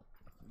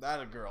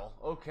 That a girl.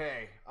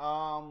 Okay,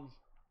 I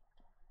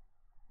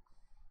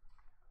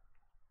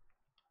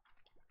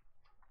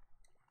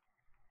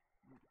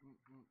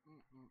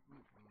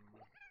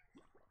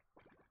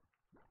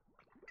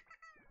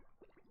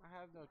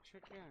have no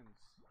chickens.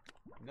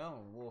 No,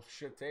 wolf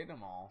shit ate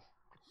them all.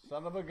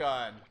 Son of a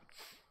gun.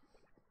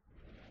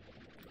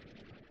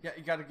 Yeah,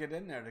 you gotta get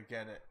in there to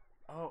get it.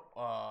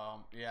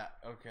 Oh, yeah,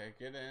 okay,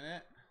 get in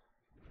it.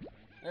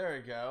 There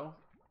we go.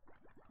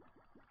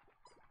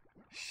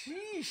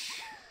 Sheesh.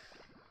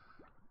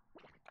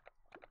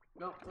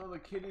 Don't throw the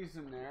kitties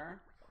in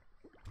there.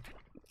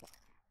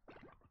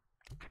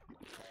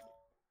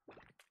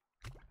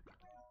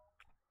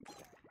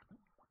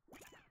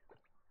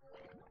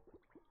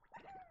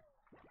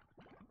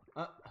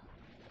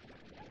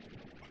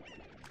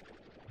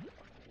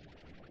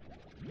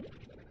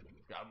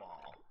 Got them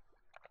all.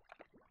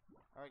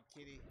 Alright,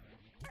 kitty.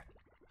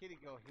 Kitty,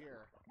 go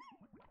here.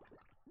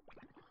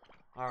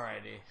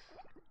 Alrighty.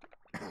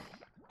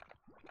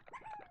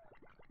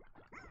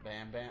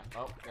 Bam.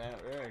 Oh,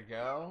 there we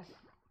go.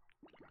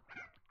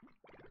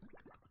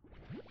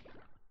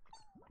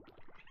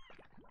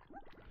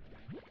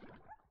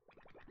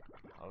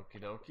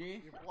 Okie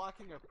dokie. You're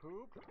blocking a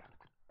poop?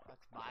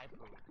 That's my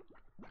poop.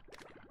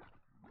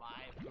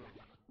 My poop.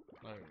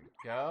 There we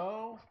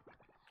go.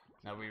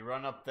 Now we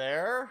run up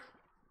there.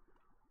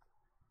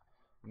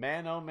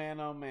 Man, oh man,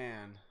 oh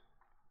man.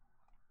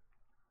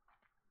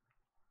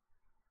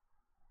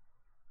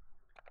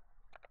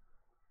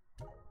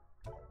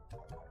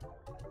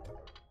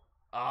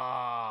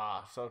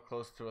 Ah, so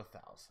close to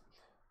 1,000.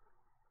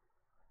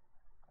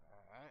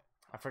 Alright.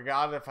 I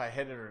forgot if I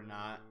hit it or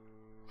not.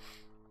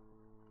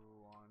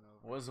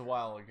 It was a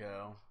while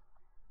ago.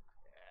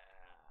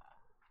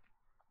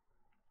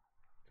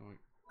 Can we...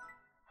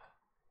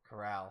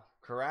 Corral!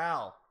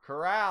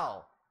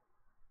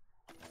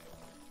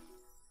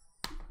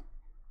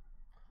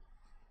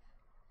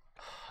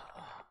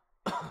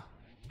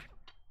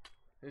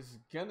 It's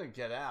gonna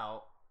get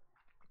out.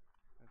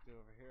 Let's do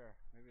over here.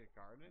 Maybe a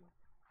garden?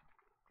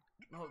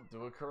 No,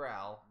 do a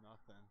corral.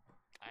 Nothing.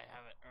 I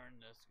haven't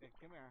earned this. Hey,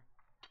 come here.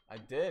 I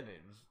did.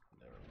 It was...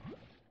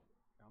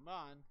 Never mind. Come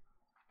on.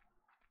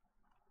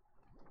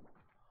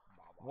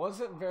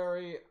 Wasn't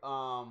very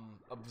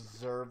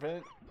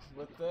observant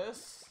with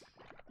this.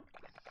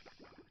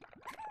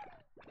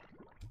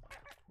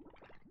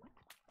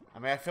 I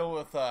mean, I feel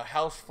with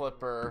House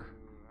Flipper,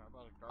 Ooh, how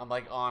about a I'm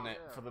like on it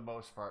for the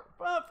most part.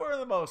 But for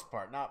the most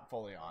part, not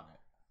fully on it.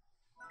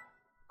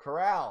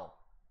 Corral.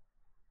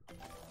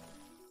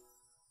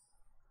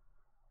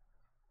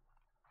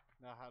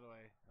 Now how do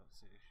I, let's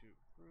see, shoot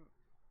fruit.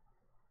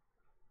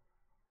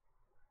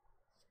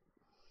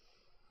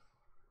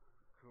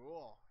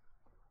 Cool.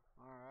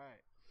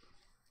 Alright.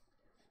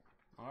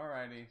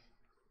 Alrighty.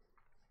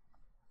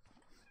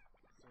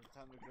 So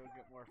time to go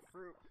get more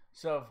fruit.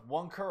 So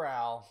 1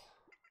 corral.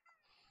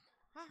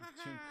 2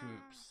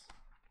 coops.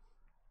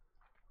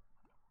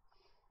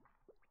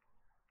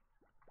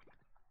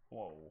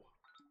 Whoa.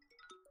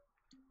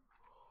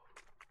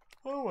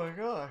 Oh my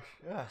gosh.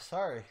 Yeah,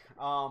 sorry.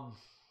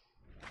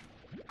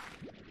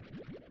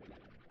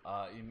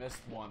 You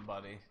missed one,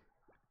 buddy.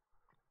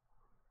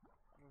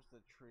 Where's the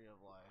tree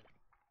of life?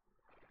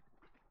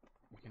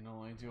 You can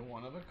only do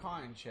one of a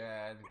kind,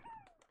 Chad.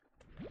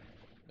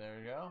 There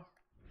you go.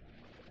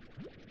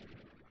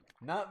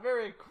 Not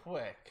very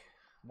quick.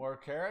 More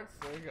carrots?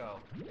 There you go.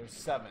 There's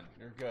 7.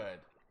 You're good.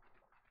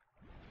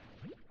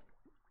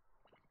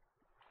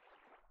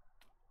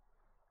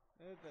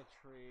 There's the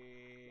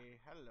tree.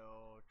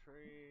 Hello,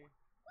 tree.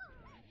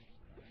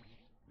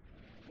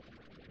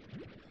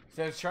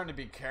 So I was trying to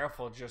be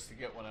careful just to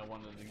get what I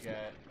wanted to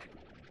get.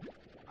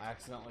 I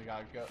accidentally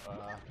got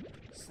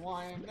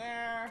slime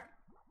there.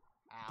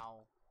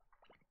 Ow.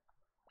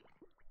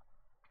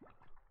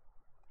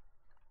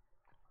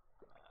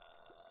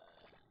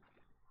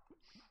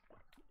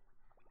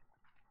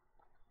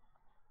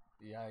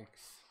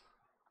 Yikes.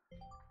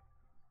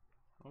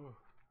 Ooh.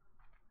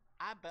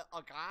 I built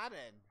a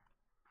garden.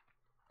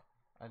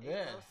 I Ain't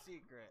did. no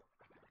secret.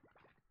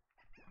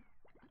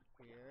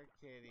 Here,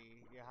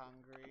 kitty. You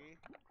hungry?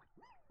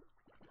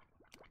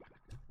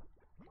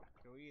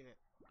 Go eat it.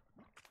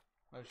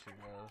 There she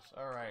goes.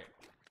 Alright.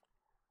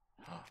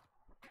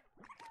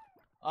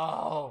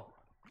 Oh!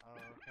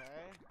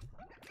 Okay.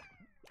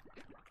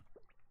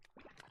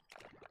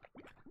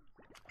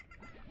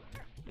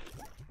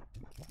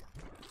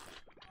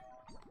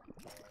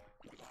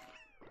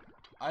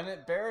 I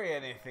didn't bury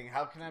anything.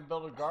 How can I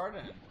build a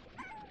garden?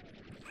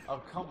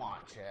 Oh, come on,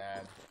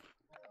 Chad.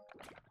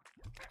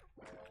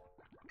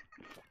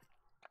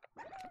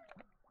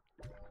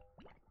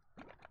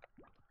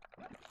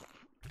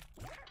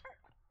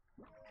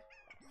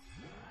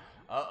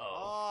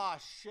 Uh-oh. Oh,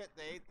 shit.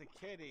 They ate the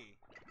kitty.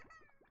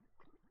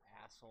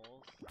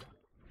 Assholes.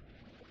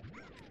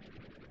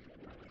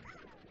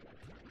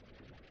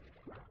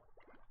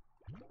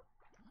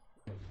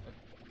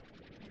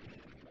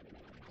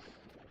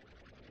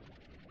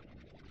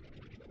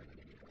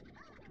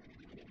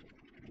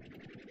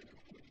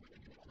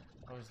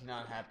 I was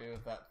not happy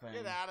with that thing.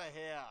 Get out of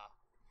here.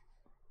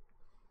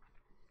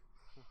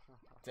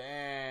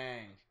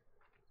 Dang.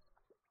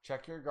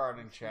 Check your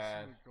garden,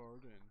 Chad.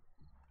 Garden.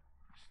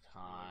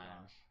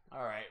 Time.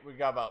 Alright, we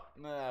got about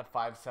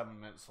 5-7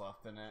 minutes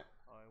left in it.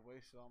 Oh, I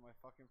wasted all my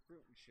fucking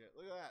fruit and shit.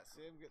 Look at that.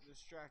 See, I'm getting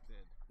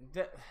distracted.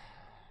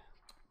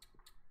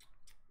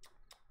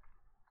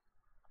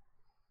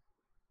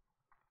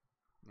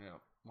 Yeah,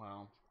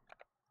 well,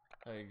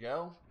 there you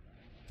go.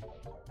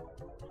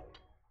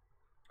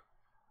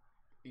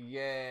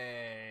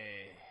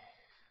 Yay.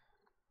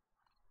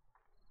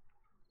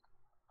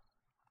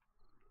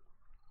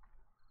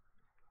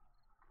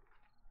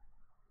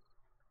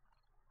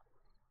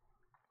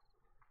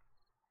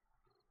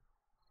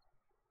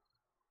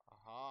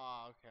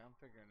 Aha, okay, I'm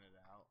figuring it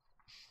out.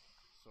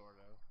 Sort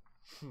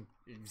of.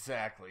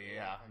 Exactly,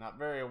 yeah. Not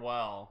very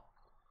well.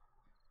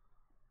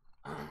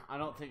 I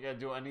don't think I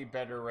do any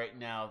better right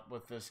now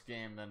with this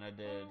game than I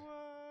did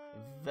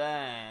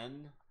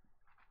then.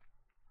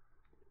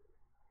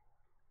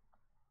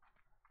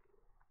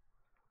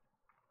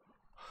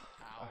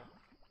 Ow.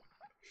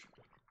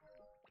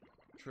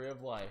 Tree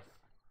of life.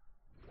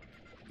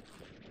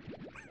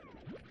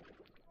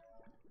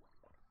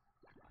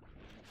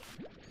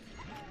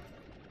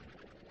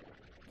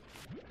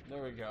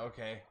 There we go,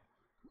 okay.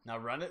 Now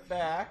run it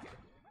back.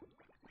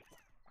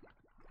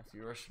 If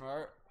you were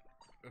smart.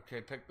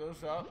 Okay, pick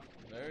those up.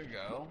 There you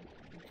go.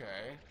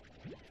 Okay.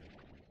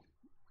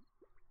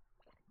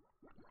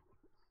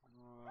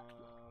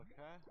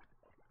 Okay.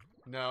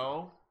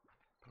 No.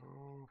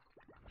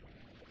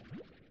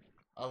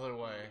 Other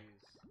way.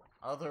 Please.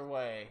 Other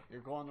way.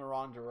 You're going the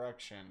wrong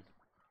direction.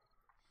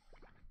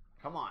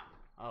 Come on.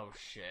 Oh,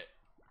 shit.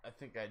 I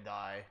think I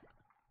die.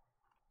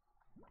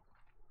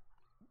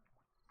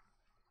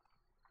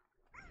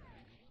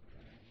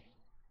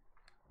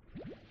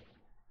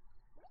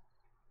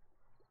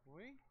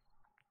 We?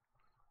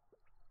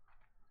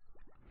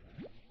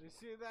 You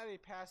see that? He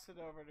passed it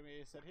over to me.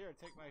 He said, here,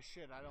 take my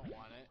shit. I don't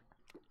want it.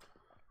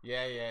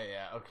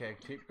 Yeah. Okay,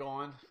 keep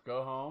going.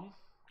 Go home.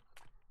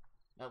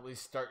 At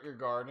least start your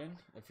garden,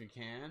 if you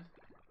can.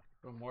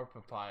 One more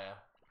papaya.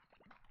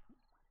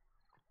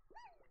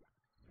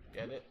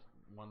 Get it?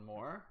 One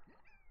more.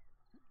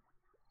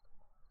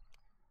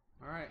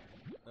 Alright,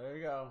 there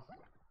you go.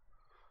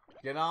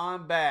 Get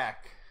on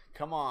back.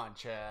 Come on,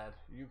 Chad.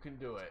 You can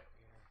do it.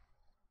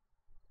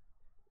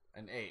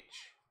 An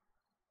H.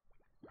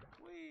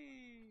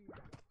 Whee!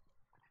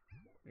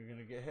 You're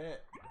gonna get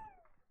hit.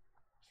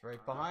 It's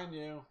right behind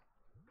you.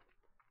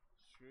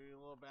 Screw you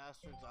little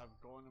bastards, I'm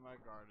going to my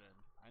garden.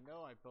 I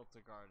know I built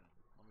a garden.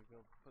 Let me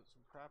go put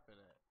some crap in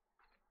it.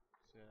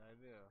 See what I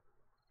do.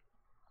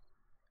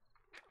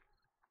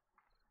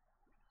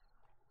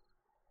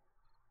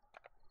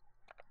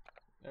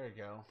 There you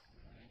go.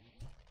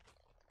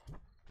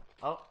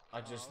 Oh,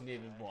 I just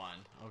needed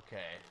one.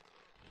 Okay.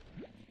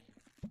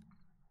 Can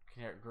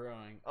hear it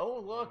growing. Oh,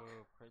 look!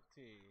 Ooh,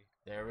 pretty.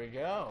 There we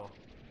go.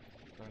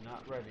 They're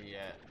not ready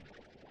yet.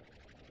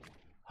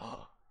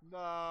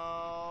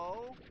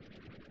 No!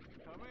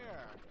 Come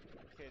here,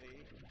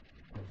 kitty.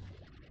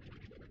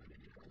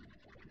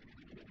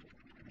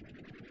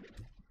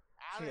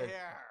 Out of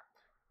here!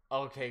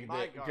 Okay,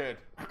 My good.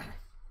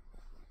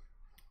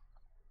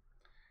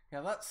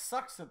 Yeah, that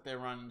sucks that they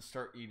run and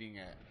start eating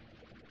it.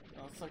 You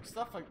know, it's like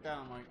stuff like that.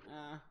 I'm like,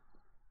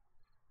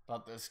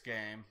 about this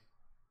game.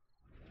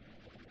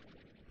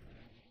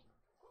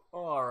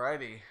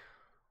 Alrighty.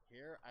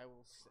 Here I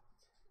will sit,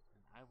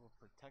 and I will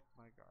protect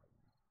my garden.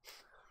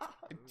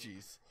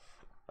 Jeez.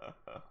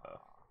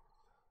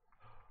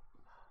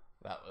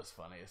 That was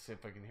funny. Let's see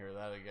if I can hear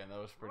that again. That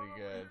was pretty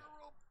good.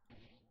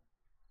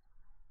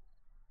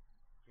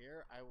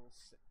 Here I will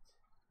sit,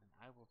 and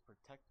I will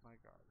protect my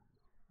garden.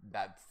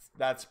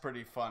 That's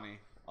pretty funny.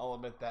 I'll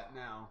admit that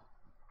now.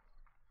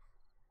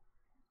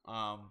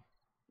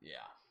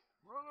 Yeah.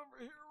 Run over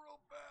here real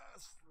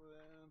fast,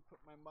 and put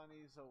my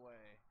monies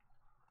away.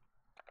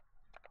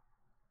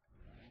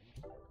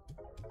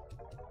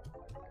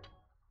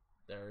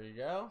 There you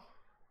go.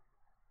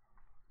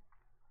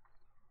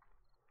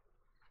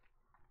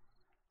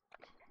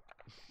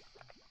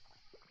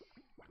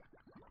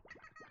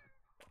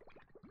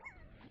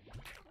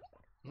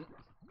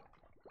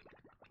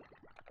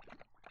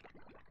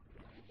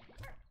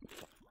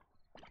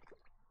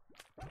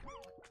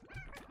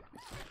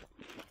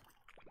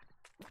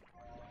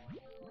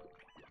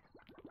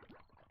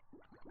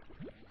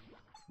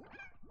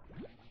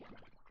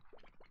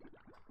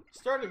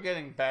 Started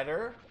getting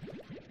better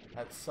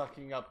at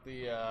sucking up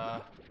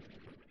the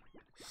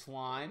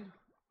slime.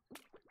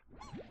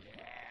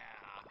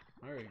 Yeah.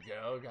 There we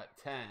go. Got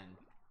 10.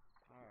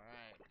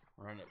 Alright.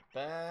 Run it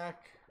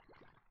back.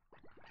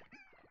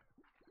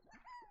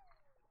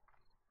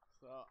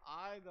 So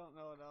I don't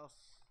know what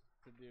else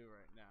to do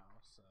right now,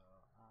 so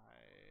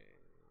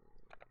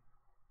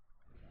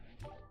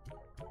there.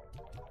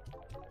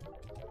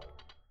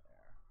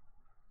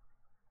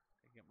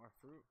 I get more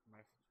fruit.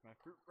 My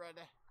fruit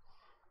ready.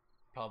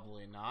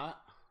 Probably not.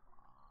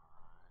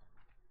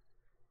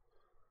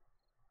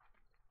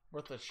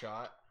 Worth a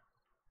shot.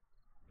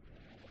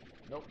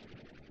 Nope.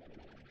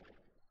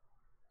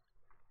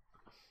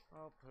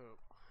 Oh, poop.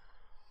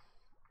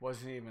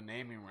 Wasn't even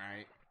aiming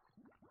right.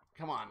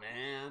 Come on,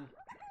 man.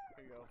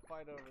 Here you go.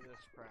 Fight over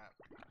this crap.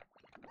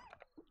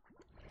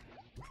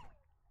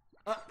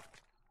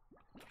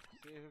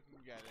 See who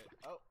can get it.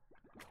 Oh.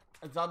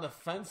 It's on the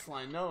fence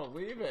line. No,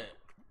 leave it.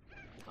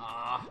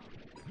 Ah.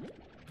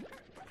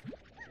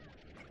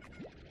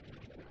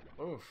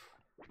 Oof.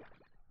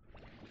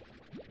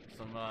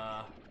 Some,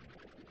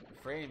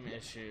 frame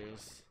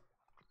issues.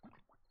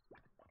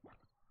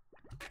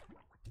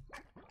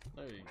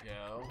 There you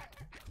go.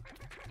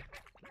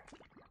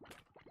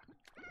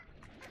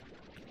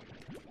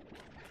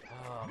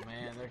 Oh,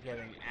 man, they're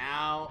getting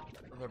out.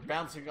 They're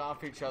bouncing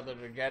off each other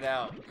to get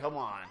out. Come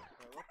on.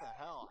 Wait, what the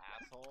hell,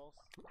 assholes?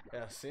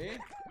 Yeah, see?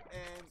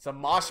 And It's a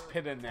mosh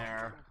pit in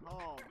there.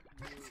 home,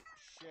 you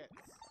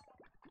shits.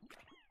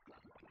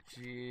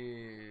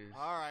 Jeez.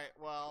 Alright,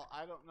 well,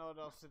 I don't know what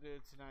else to do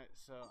tonight,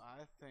 so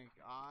I think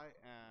I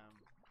am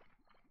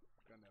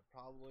gonna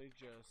probably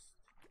just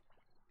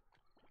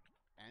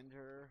end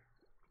her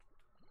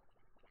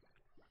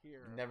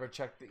here. Never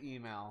check the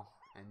email.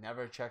 I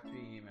never check the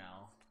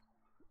email.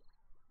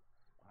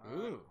 Alright,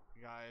 Ooh.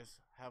 you guys,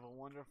 have a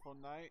wonderful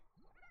night.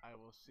 I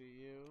will see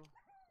you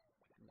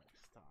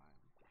next time.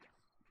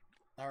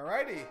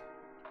 Alrighty.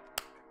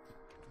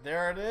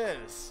 There it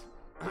is.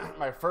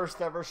 My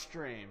first ever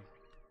stream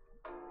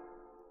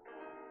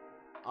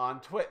on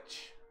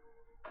Twitch.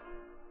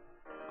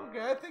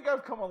 Okay, I think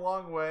I've come a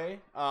long way.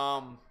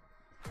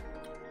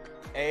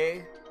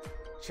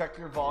 Check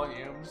your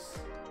volumes.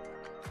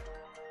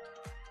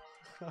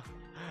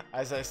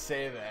 As I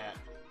say that,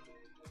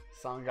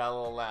 song got a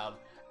little loud.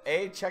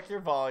 Check your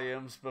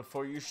volumes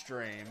before you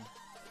stream.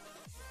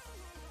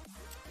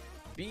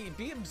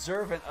 Be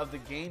observant of the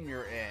game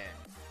you're in.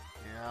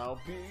 You know,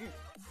 be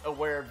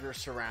aware of your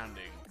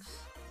surroundings.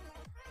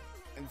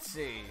 And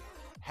see,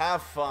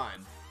 have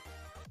fun.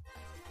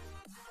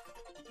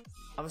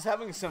 I was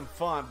having some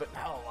fun, but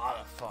not a lot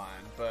of fun.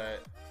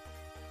 But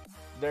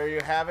there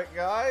you have it,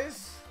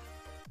 guys.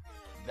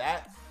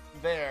 That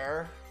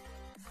there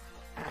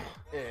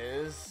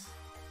is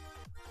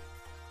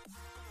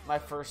my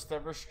first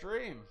ever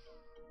stream.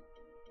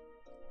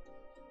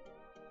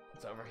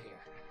 It's over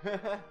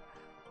here.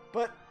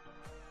 But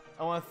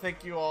I want to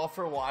thank you all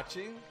for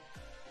watching,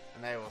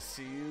 and I will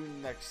see you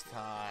next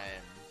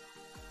time.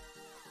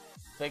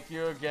 thank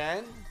you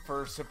again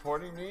for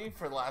supporting me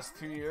for the last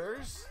 2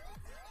 years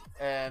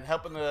and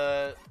helping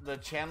the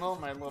channel,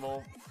 my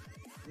little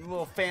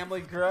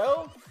family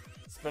grow.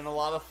 It's been a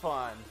lot of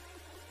fun.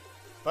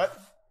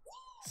 But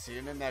see you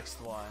in the next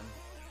one.